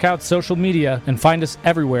you check out social media and find us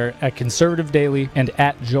everywhere at Conservative Daily and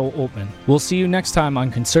at Joel Oltmann. We'll see you next time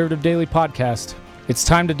on Conservative Daily Podcast. It's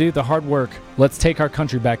time to do the hard work. Let's take our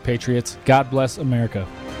country back, Patriots. God bless America.